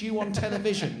watch you on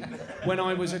television when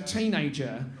I was a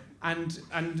teenager, and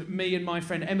me and my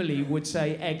friend Emily would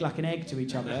say "egg like an egg" to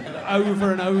each other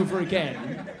over and over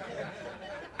again.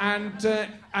 And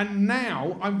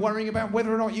now I'm worrying about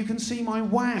whether or not you can see my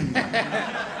wang.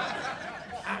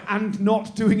 And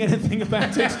not doing anything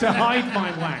about it to hide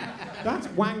my wang. That's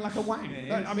wang like a wang.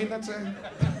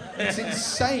 It's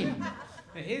insane.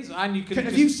 It is, and you can.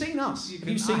 Have you seen us? Have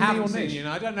you seen I haven't me or seen Nish? you.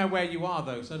 I don't know where you are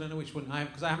though, so I don't know which one.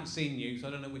 Because I haven't seen you, so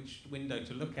I don't know which window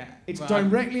to look at. It's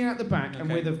directly out the back, and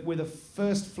we're the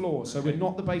first floor, so we're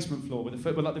not the basement floor. We're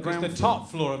like the ground floor. It's the top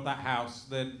floor of that house.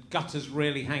 The gutter's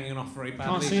really hanging off very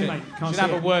badly. Can't see it, mate. Can't should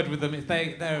have a word with them if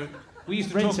they're. We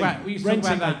used to talk about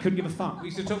that. Couldn't give a fuck. We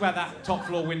used to talk about that top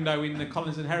floor window in the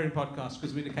Collins and Herring podcast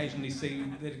because they'd occasionally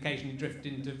drift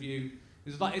into view.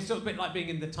 It's sort of a bit like being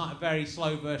in the very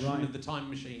slow version of the Time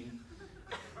Machine,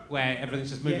 where everything's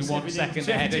just moving 1 second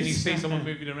ahead, and you see someone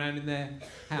moving around in their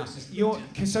house.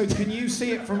 So can you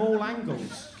see it from all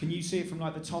angles? Can you see it from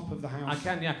like the top of the house? I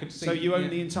can. Yeah, I could see. So you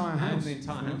own the entire house. I own the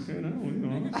entire house.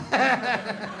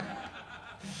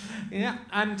 Okay, yeah,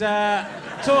 and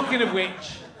talking of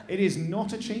which. It is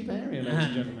not a cheap area, ladies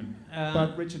and gentlemen.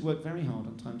 But Richard worked very hard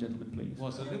on Time, Gentlemen, Please.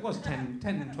 It was 10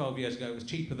 and 12 years ago. It was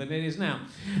cheaper than it is now.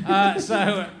 Are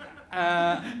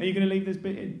you going to leave this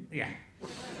bit in? Yeah.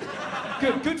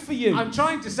 Good for you. I'm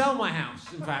trying to sell my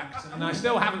house, in fact, and I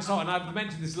still haven't sold it. And I've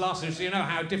mentioned this last year, so you know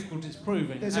how difficult it's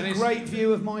proving. There's a great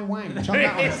view of my wang. Chuck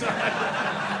that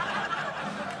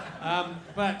on.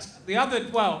 But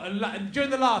during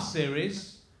the last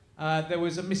series, there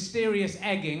was a mysterious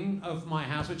egging of my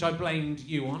house, which I blamed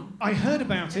you on. I heard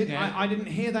about it. Yeah. I didn't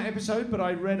hear that episode, but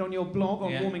I read on your blog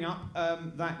on Yeah. Warming Up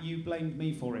that you blamed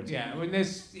me for it. Yeah, I mean,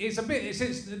 it's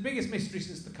the biggest mystery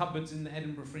since the cupboards in the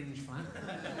Edinburgh Fringe flat.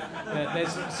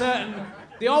 There's certain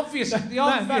the obvious.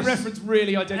 That reference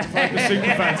really identified the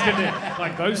superfans, didn't it?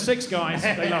 Like those 6 guys,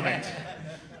 they love it.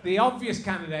 The obvious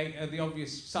candidate, the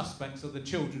obvious suspects are the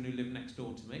children who live next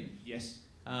door to me. Yes.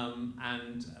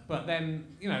 But then,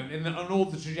 you know, and all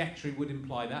the trajectory would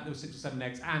imply that there were 6 or 7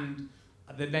 eggs, and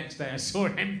the next day I saw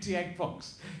an empty egg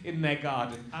box in their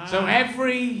garden. So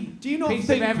every piece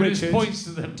of evidence points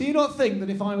to them. Do you not think that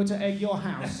if I were to egg your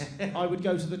house, I would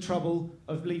go to the trouble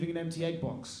of leaving an empty egg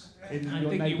box in your I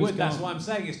think you garden? would. That's what I'm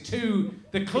saying.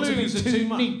 The clues are too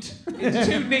neat. It's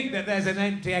too neat that there's an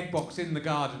empty egg box in the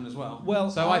garden as well. Well,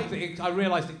 so I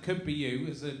realised it could be you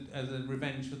as a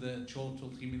revenge for the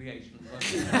children's humiliation.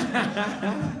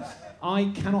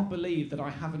 I cannot believe that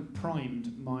I haven't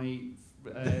primed my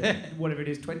whatever it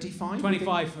is, 25?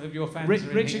 25 of your fans.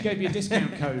 Richard gave me a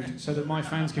discount code so that my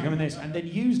fans could come in this, and then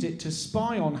used it to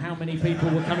spy on how many people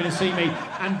were coming to see me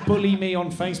and bully me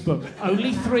on Facebook.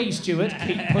 Only 3, Stuart.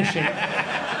 Keep pushing.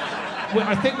 Well,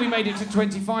 I think we made it to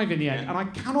 25 in the end, and I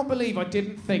cannot believe I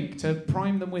didn't think to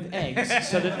prime them with eggs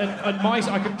so that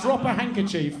I could drop a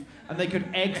handkerchief and they could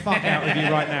egg fuck out of you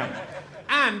right now.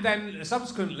 And then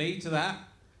subsequently to that,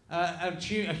 a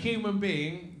human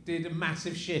being did a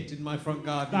massive shit in my front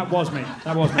garden. That was me.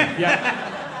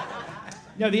 Yeah.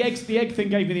 No, the egg thing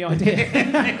gave me the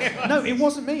idea. No, it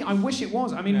wasn't me. I wish it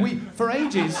was. I mean, for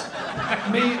ages,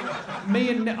 me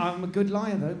and I'm a good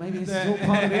liar though. Maybe this is all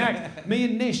part of the act. Me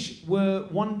and Nish were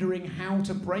wondering how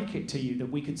to break it to you that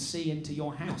we could see into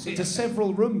your house, into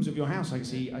several rooms of your house. I can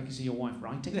see your wife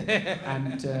writing,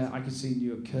 and I can see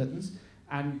your curtains,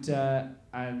 and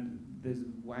there's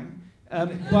Wang.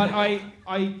 But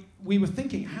we were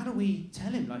thinking, how do we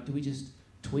tell him? Like, do we just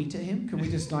tweet at him? Can we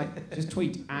just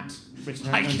tweet at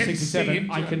Richard67?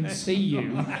 I can see you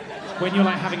when you're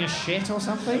like having a shit or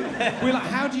something. We're like,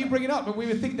 how do you bring it up? But we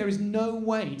would think there is no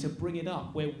way to bring it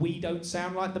up where we don't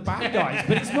sound like the bad guys.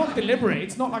 But it's not deliberate.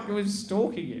 It's not like we're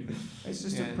stalking you. It's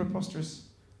just a preposterous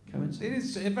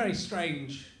coincidence. It is very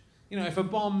strange. You know, if a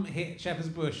bomb hit Shepherd's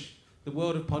Bush, the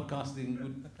world of podcasting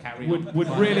would carry on.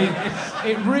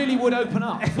 It really would open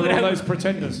up for all those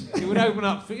pretenders. It would open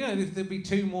up for, there'd be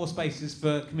 2 more spaces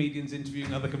for comedians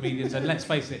interviewing other comedians, and let's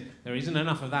face it, there isn't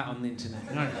enough of that on the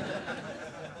internet. No.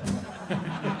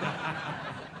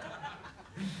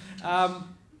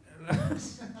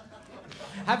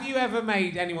 Have you ever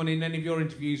made anyone in any of your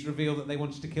interviews reveal that they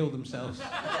wanted to kill themselves?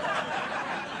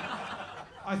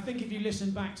 I think if you listen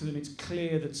back to them, it's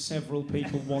clear that several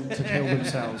people want to kill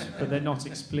themselves, but they're not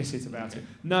explicit about it.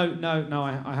 No,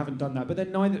 I haven't done that. But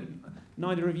then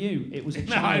neither of you. It was a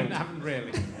child. No, I haven't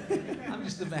really. I'm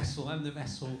just the vessel. I'm the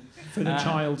vessel. For the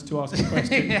child to ask a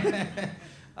question. Yeah.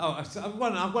 Oh,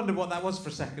 I've wondered what that was for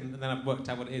a second, and then I've worked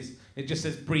out what it is. It just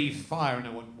says breathe fire, and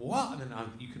I went, what? And then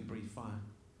you can breathe fire.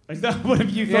 Is that what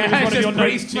you thought was one of your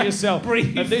notes to yourself?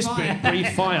 Breathe At this fire. bit, breathe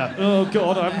fire. Oh,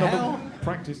 God, I haven't done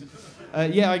practice.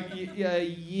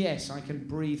 Yes, I can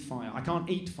breathe fire. I can't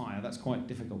eat fire. That's quite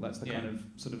difficult. That's the kind of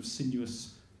sort of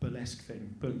sinuous burlesque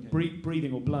thing. But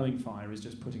breathing or blowing fire is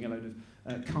just putting a load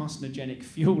of carcinogenic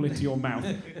fuel into your mouth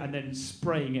and then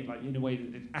spraying it like in a way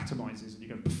that it atomizes, and you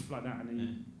go poof like that, and then you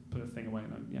put a thing away.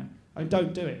 I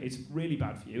don't do it. It's really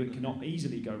bad for you. It cannot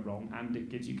easily go wrong, and it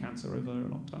gives you cancer over a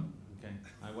long time. Okay,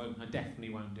 I won't. I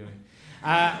definitely won't do it.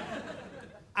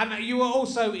 And you were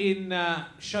also in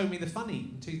Show Me the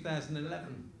Funny in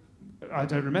 2011. I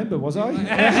don't remember, was I?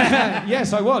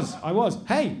 Yes, I was.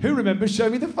 Hey, who remembers Show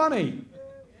Me the Funny?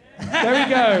 There we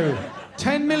go.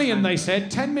 10 million, they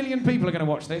said. 10 million people are going to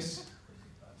watch this.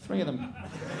 3 of them.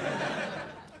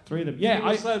 3 of them. Yeah,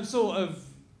 it was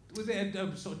was it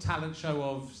a sort of talent show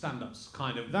of stand-ups,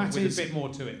 kind of, with a bit more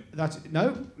to it?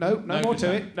 No more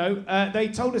to it. No, they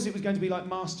told us it was going to be like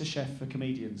MasterChef for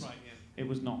comedians. Right, yeah. It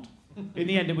was not. In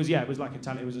the end, it was like a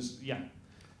talent.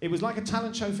 It was like a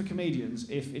talent show for comedians.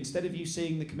 If instead of you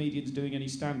seeing the comedians doing any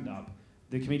stand-up,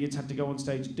 the comedians had to go on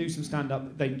stage and do some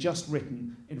stand-up they'd just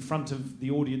written in front of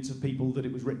the audience of people that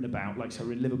it was written about. Like, so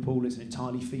in Liverpool, it's an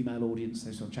entirely female audience.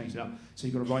 They sort of changed it up. So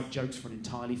you've got to write jokes for an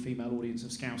entirely female audience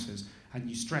of Scousers, and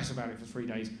you stress about it for 3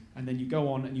 days, and then you go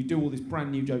on and you do all these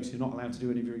brand new jokes. You're not allowed to do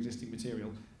any of your existing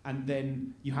material. And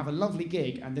then you have a lovely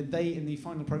gig, and then they, in the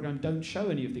final programme, don't show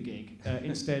any of the gig,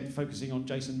 instead focusing on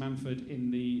Jason Manford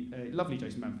in the, lovely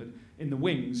Jason Manford, in the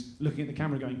wings, looking at the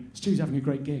camera going, Stu's having a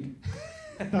great gig.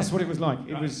 That's what it was like.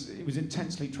 It was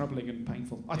intensely troubling and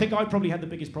painful. I think I probably had the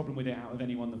biggest problem with it out of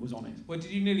anyone that was on it. Well,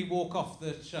 did you nearly walk off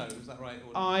the show? Is that right?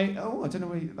 I don't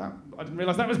know that. I didn't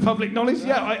realise that was public knowledge. No.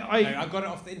 Yeah, I got it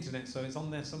off the internet, so it's on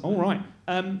there somewhere. All right.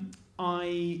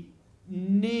 I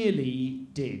nearly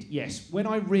did. Yes, when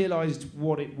I realised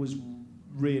what it was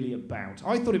really about.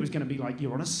 I thought it was going to be like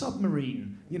you're on a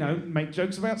submarine. You know, make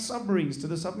jokes about submarines to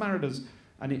the submariners,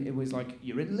 and it was like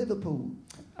you're in Liverpool.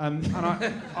 And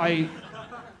I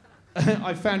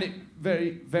found it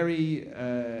very, very.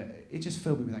 It just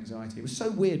filled me with anxiety. It was so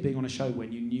weird being on a show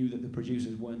when you knew that the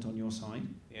producers weren't on your side.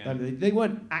 Yeah. They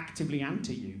weren't actively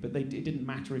anti you, but it didn't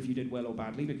matter if you did well or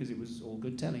badly because it was all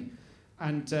good telly.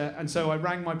 And so I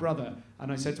rang my brother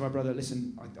and I said to my brother,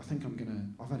 "Listen, I think I've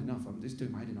had enough. I'm just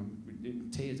doing my head in. I'm in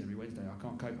tears every Wednesday. I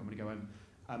can't cope. I'm going to go home."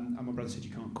 And my brother said,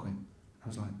 "You can't quit." I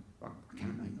was like, "I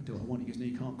can't, mate. I'll do what I want." He goes, "No,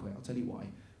 you can't quit. I'll tell you why."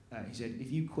 He said,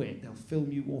 "If you quit, they'll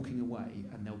film you walking away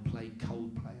and they'll play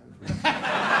Coldplay over it."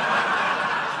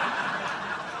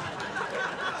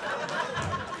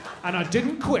 And I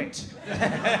didn't quit.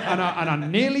 And I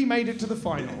nearly made it to the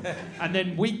final. And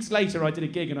then weeks later, I did a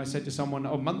gig and I said to someone,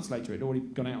 months later, it had already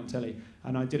gone out on telly,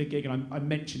 and I did a gig and I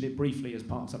mentioned it briefly as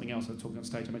part of something else. I was talking on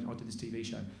stage, I mentioned I did this TV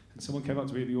show. And someone came up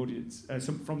to me in the audience,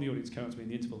 from the audience came up to me in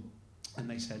the interval, and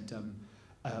they said,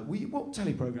 what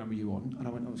telly programme were you on? And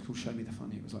I went, it was called Show Me the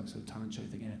Funny. It was like a sort of talent show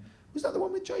thing. Yeah. Was that the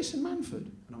one with Jason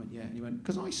Manford? And I went, yeah. And he went,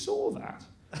 because I saw that.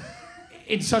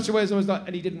 In such a way as I was like,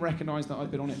 and he didn't recognise that I'd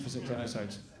been on it for 6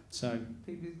 episodes. So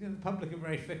the public are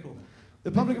very fickle.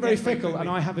 The public are very fickle, and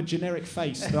I have a generic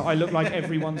face that I look like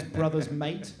everyone's brother's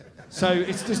mate. So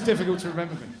it's just difficult to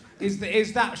remember me.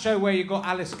 Is that show where you got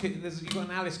you got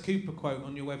an Alice Cooper quote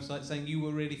on your website saying you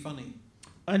were really funny?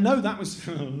 No, that was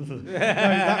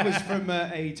that was from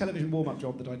a television warm-up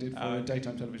job that I did for a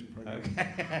daytime television programme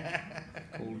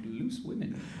called Loose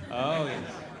Women. Oh yes.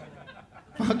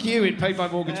 Fuck you! It paid my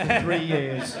mortgage for 3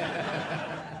 years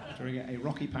during a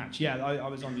rocky patch. Yeah, I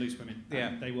was on Loose Women.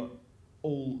 Yeah, they were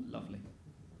all lovely.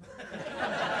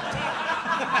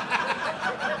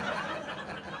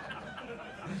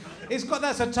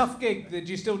 That's a tough gig. Do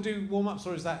you still do warm-ups,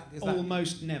 or is that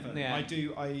almost never? Yeah. I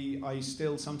do. I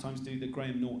still sometimes do the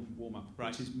Graham Norton warm-up,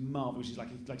 which is marvellous. Which is like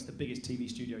it's the biggest TV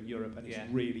studio in Europe, and it's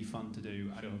really fun to do.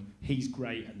 Sure. And he's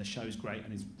great, and the show's great,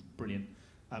 and it's brilliant.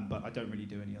 But I don't really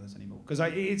do any others anymore because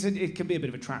it can be a bit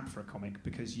of a trap for a comic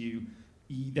because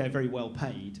they're very well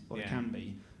paid, or they can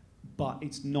be, but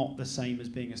it's not the same as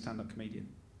being a stand-up comedian.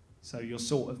 So you're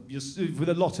with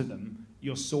a lot of them,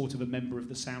 you're sort of a member of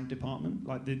the sound department.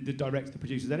 Like the director, the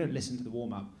producers, they don't listen to the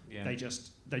warm-up. Yeah. They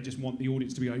just want the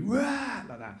audience to be going rah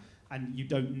like that. And you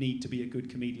don't need to be a good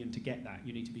comedian to get that.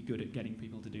 You need to be good at getting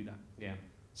people to do that. Yeah.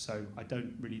 So I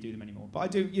don't really do them anymore. But I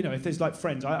do, if there's like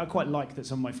friends, I quite like that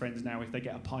some of my friends now, if they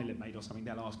get a pilot made or something,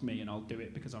 they'll ask me and I'll do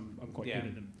it because I'm quite good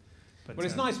at them. But,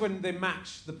 it's nice when they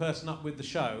match the person up with the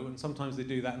show, and sometimes they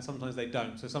do that and sometimes they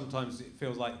don't. So sometimes it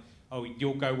feels like,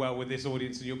 you'll go well with this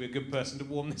audience and you'll be a good person to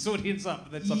warm this audience up.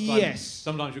 But then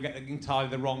sometimes you'll get entirely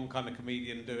the wrong kind of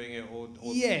comedian doing it, or the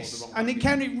wrong. And it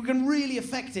can really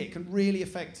affect it. It can really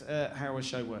affect how a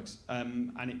show works.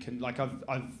 And it can, like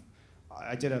I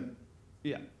did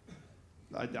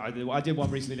one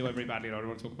recently that went very badly, and I don't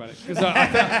want to talk about it because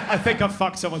I think I've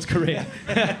fucked someone's career.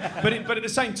 but at the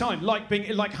same time,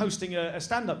 like hosting a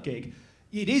stand-up gig,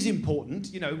 it is important.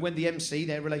 When the MC,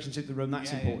 their relationship to the room,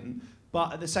 that's important. Yeah.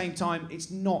 But at the same time,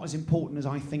 it's not as important as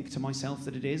I think to myself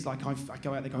that it is. Like I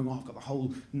go out there going, I've got the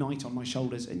whole night on my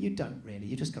shoulders, and you don't really.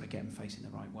 You just got to get them facing the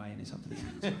right way, and it's up to the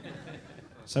audience.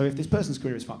 So if this person's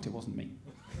career is fucked, it wasn't me.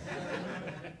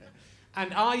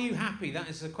 And are you happy? That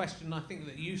is a question I think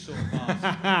that you sort of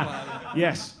asked.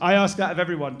 Yes, I ask that of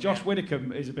everyone. Josh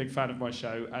Widdicombe is a big fan of my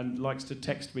show and likes to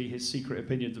text me his secret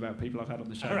opinions about people I've had on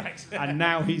the show. Right. And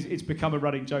now it's become a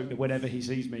running joke that whenever he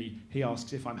sees me, he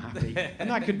asks if I'm happy. And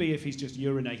that could be if he's just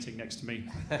urinating next to me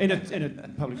in a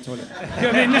public toilet. You know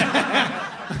what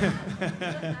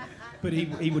I mean? But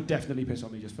he would definitely piss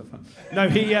on me just for fun. No,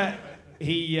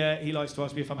 He likes to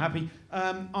ask me if I'm happy.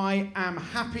 I am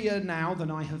happier now than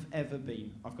I have ever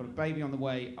been. I've got a baby on the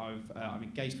way. I'm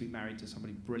engaged to be married to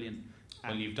somebody brilliant.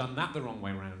 Well, you've done that the wrong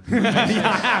way round.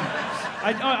 Yeah,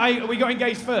 I have. We got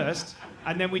engaged first,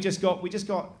 and then we just got.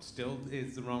 Still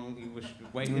is the wrong. You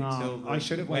waited until the I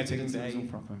should have waited until it was all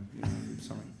proper. I'm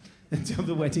sorry. Until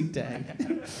the wedding day.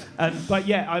 But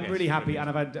yeah, I'm really happy, and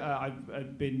I've had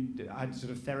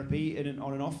sort of therapy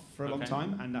on and off for a long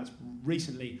time, and that's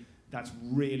really,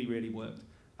 really worked.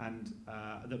 And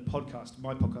the podcast,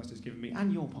 my podcast has given me,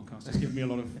 and your podcast has given me a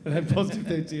lot of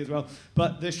positivity as well.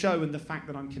 But the show and the fact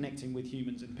that I'm connecting with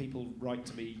humans and people write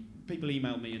to me, people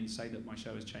email me and say that my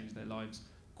show has changed their lives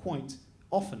quite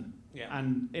often,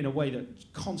 and in a way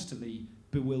that constantly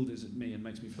bewilders me and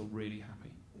makes me feel really happy.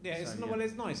 Yeah, well,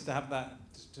 it's nice to have that,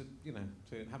 to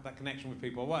have that connection with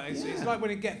people. Well, it's like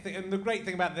when you get, and the great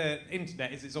thing about the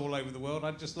internet is it's all over the world. I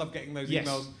just love getting those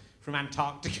emails from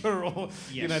Antarctica or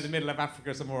the middle of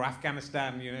Africa, somewhere, or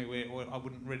Afghanistan. I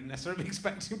wouldn't really necessarily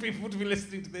expecting people to be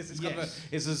listening to this. It's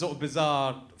it's a sort of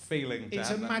bizarre feeling.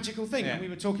 It's a magical thing. And we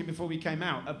were talking before we came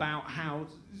out about how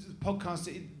podcast,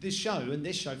 this show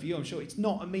for you, I'm sure, it's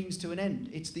not a means to an end.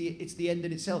 It's the end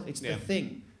in itself. It's the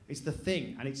thing. It's the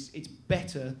thing, and it's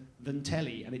better than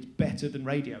telly, and it's better than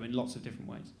radio in lots of different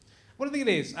ways. Well, I think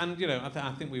it is, and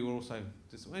I think we were also,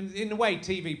 in a way,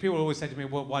 TV. People always say to me,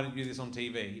 "Well, why don't you do this on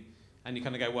TV?" And you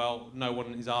kind of go, "Well, no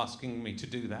one is asking me to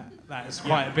do that. That's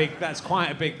quite a big. That's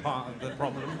quite a big part of the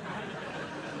problem."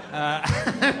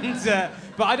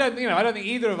 But I don't think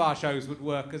either of our shows would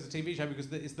work as a TV show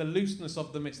because it's the looseness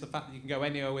of them. It's the fact that you can go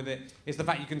anywhere with it. It's the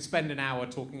fact you can spend an hour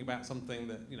talking about something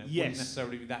that wouldn't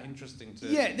necessarily be that interesting to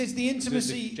there's the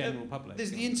intimacy to the general public.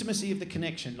 There's the intimacy of the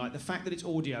connection, like the fact that it's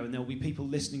audio and there will be people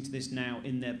listening to this now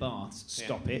in their baths.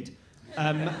 Stop it.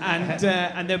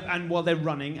 And while they're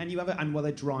running, and while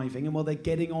they're driving, and while they're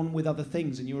getting on with other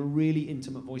things, and you're a really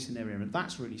intimate voice in their ear, and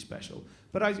that's really special.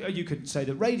 But you could say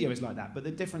that radio is like that. But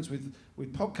the difference with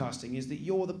podcasting is that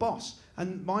you're the boss,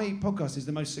 and my podcast is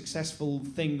the most successful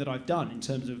thing that I've done in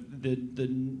terms of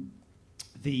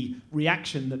the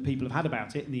reaction that people have had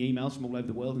about it, and the emails from all over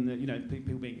the world, and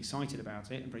people being excited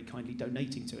about it and very kindly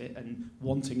donating to it and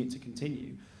wanting it to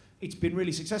continue. It's been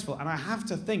really successful, and I have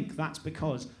to think that's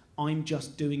because I'm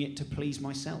just doing it to please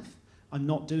myself. I'm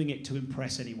not doing it to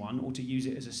impress anyone or to use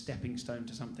it as a stepping stone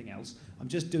to something else. I'm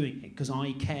just doing it because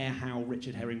I care how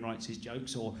Richard Herring writes his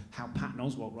jokes or how Patton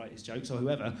Oswalt writes his jokes or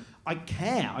whoever. I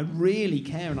care. I really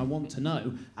care, and I want to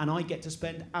know. And I get to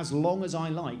spend as long as I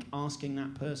like asking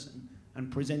that person and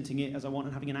presenting it as I want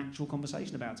and having an actual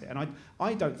conversation about it. And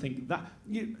I don't think that...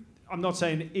 I'm not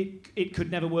saying it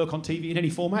could never work on TV in any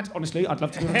format. Honestly, I'd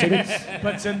love to do it on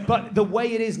TV. But the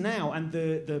way it is now and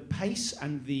the pace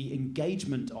and the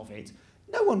engagement of it,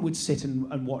 no one would sit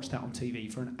and watch that on TV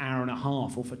for an hour and a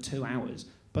half or for 2 hours.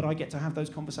 But I get to have those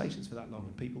conversations for that long,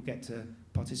 and people get to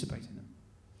participate in them.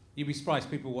 You'd be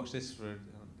surprised people watch this for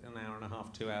an hour and a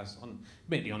half, 2 hours,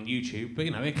 mainly on YouTube, but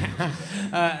it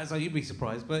can. So you'd be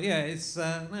surprised. But yeah, it's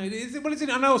and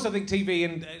I also think TV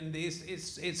and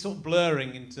it's sort of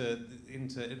blurring into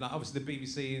like obviously the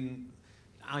BBC and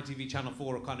ITV Channel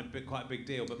 4 are kind of quite a big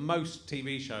deal, but most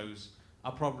TV shows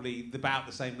are probably about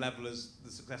the same level as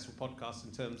the successful podcasts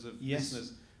in terms of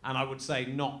listeners. And I would say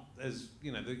not as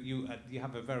you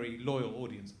have a very loyal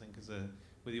audience, I think,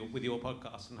 with your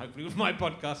podcast, and hopefully with my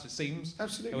podcast, it seems.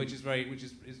 Absolutely. Which is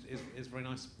very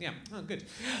nice. Yeah. Oh, good.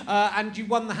 And you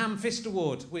won the Ham Fist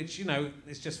Award, which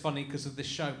it's just funny because of this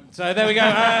show. So there we go.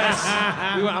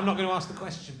 I'm not going to ask the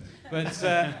question, but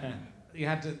you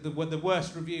had the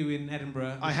worst review in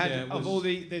Edinburgh.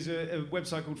 There's a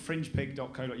website called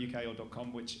fringepig.co.uk or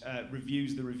 .com which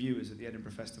reviews the reviewers at the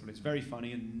Edinburgh Festival. It's very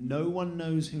funny, and no one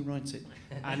knows who writes it,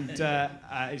 and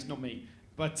it's not me,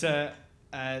 but.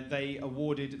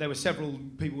 There were several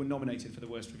people who were nominated for the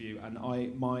worst review, and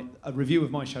a review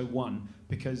of my show won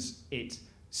because it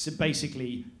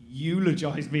basically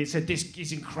eulogised me. It said, "This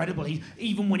is incredible.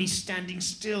 Even when he's standing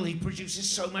still, he produces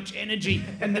so much energy,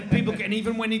 and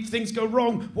even when things go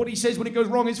wrong, what he says when it goes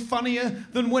wrong is funnier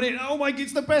than when it. Oh my God,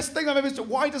 it's the best thing I've ever seen.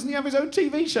 Why doesn't he have his own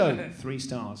TV show?" 3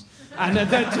 stars, and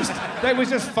that was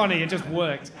just funny. It just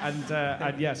worked,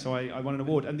 so I won an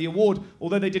award. And the award,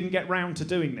 although they didn't get round to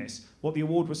doing this, what the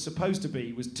award was supposed to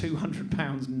be was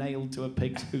 £200 nailed to a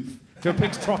pig's hoof, to a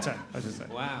pig's trotter, I should say.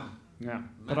 Wow. Yeah,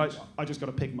 but I just got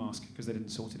a pig mask because they didn't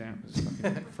sort it out.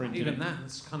 Even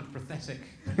that's kind of pathetic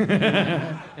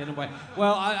in a way.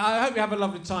 Well, I hope you have a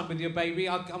lovely time with your baby.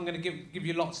 I'm going to give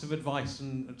you lots of advice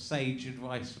and sage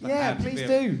advice. Yeah, please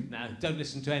do. No, don't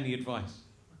listen to any advice.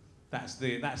 That's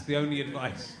the only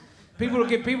advice. People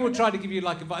will try to give you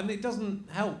like advice, and it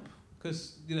doesn't help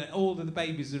because all of the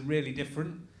babies are really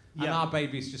different. And our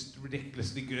baby's just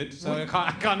ridiculously good, so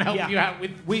I can't help you out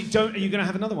with... Are you going to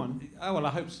have another one? Oh, well, I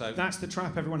hope so. That's the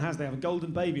trap everyone has. They have a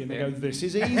golden baby and they go, "This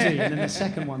is easy," and then the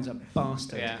second one's a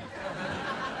bastard. Yeah.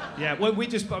 Yeah, well,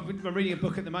 I'm reading a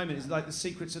book at the moment. It's like The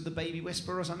Secrets of the Baby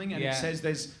Whisperer or something, and it says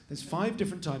there's 5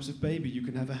 different types of baby. You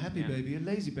can have a happy baby, a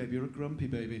lazy baby, or a grumpy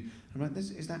baby. I'm like,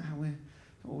 is that how we're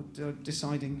or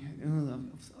deciding,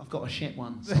 I've got a shit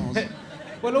one.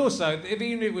 Well, also,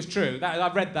 even if it was true,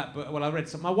 I've read that book. Well, I read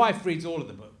some. My wife reads all of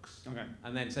the books,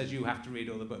 and then says you have to read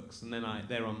all the books, and then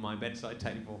they're on my bedside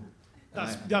table.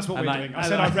 That's what we're doing. I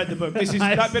said I've read the book. This is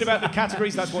that bit about the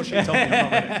categories. That's what she told me. I've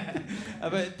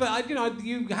not read it. But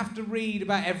you have to read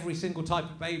about every single type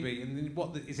of baby, and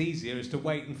what is easier is to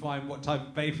wait and find what type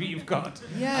of baby you've got,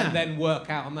 and then work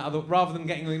out on that other, rather than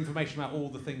getting the information about all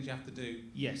the things you have to do.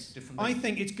 Yes, I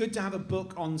think it's good to have a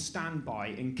book on standby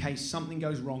in case something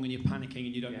goes wrong and you're panicking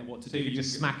and you don't know what to do. You can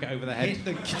just smack it over the head.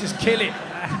 Just kill it,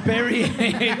 bury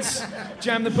it,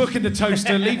 jam the book in the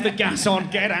toaster, leave the gas on,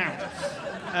 get out.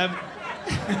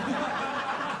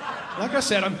 Like I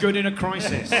said, I'm good in a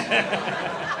crisis.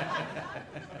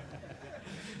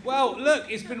 Well, look,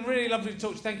 it's been really lovely to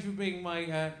talk to you. Thank you for being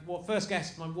my first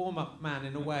guest, my warm-up man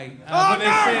in a way. No!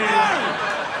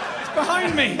 It's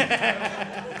behind me.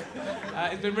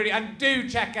 It's been really... And do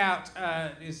check out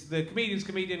is the Comedian's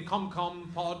Comedian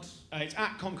ComCom Pod. It's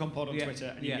at ComCom Pod on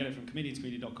Twitter, and you can get it from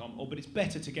comedianscomedian.com. But it's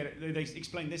better to get it... They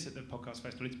explained this at the podcast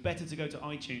festival. It's better to go to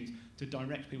iTunes to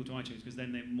direct people to iTunes because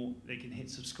then they can hit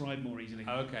subscribe more easily.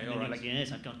 Okay, all right. Like,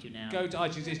 yes, I've got you now. Go to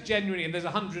iTunes. It's genuinely... And there's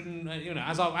 100 and...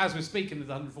 as we're speaking, there's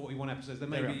 141 episodes. There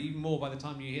may be even more by the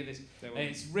time you hear this.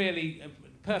 It's really...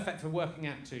 perfect for working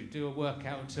out to. Do a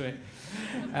workout to it.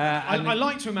 I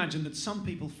like to imagine that some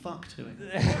people fuck to it.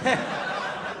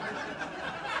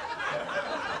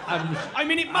 I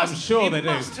mean, it must. I'm sure they do.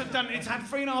 Must have done. It's had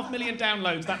 3.5 million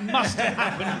downloads. That must have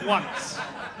happened once.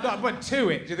 No, but to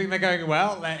it. Do you think they're going,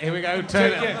 well, here we go,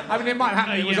 turn it on? I mean, it might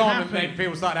happen. It was on and then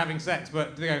people started having sex,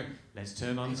 but they go, let's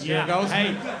turn on Stuart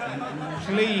Goldsmith. Hey,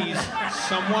 please,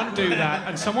 someone do that.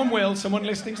 And someone will. Someone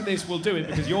listening to this will do it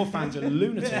because your fans are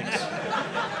lunatics.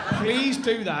 Please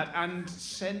do that and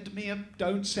send me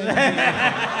don't send me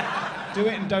anything. Do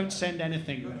it and don't send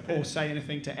anything or say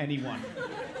anything to anyone.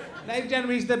 Ladies and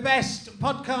gentlemen, he's the best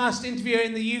podcast interviewer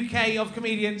in the UK of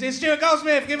comedians. It's Stuart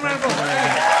Goldsmith. Give him a round of applause.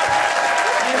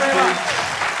 Thank you very much.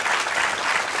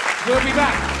 We'll be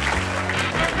back.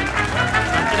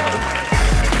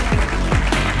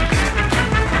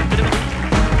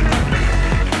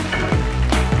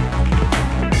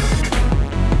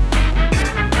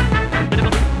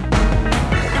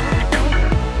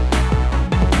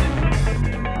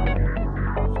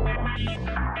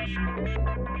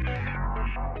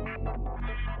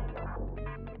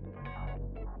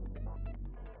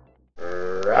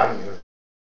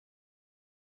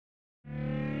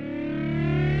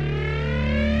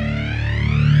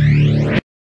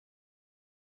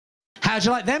 How'd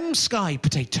you like them sky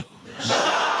potatoes?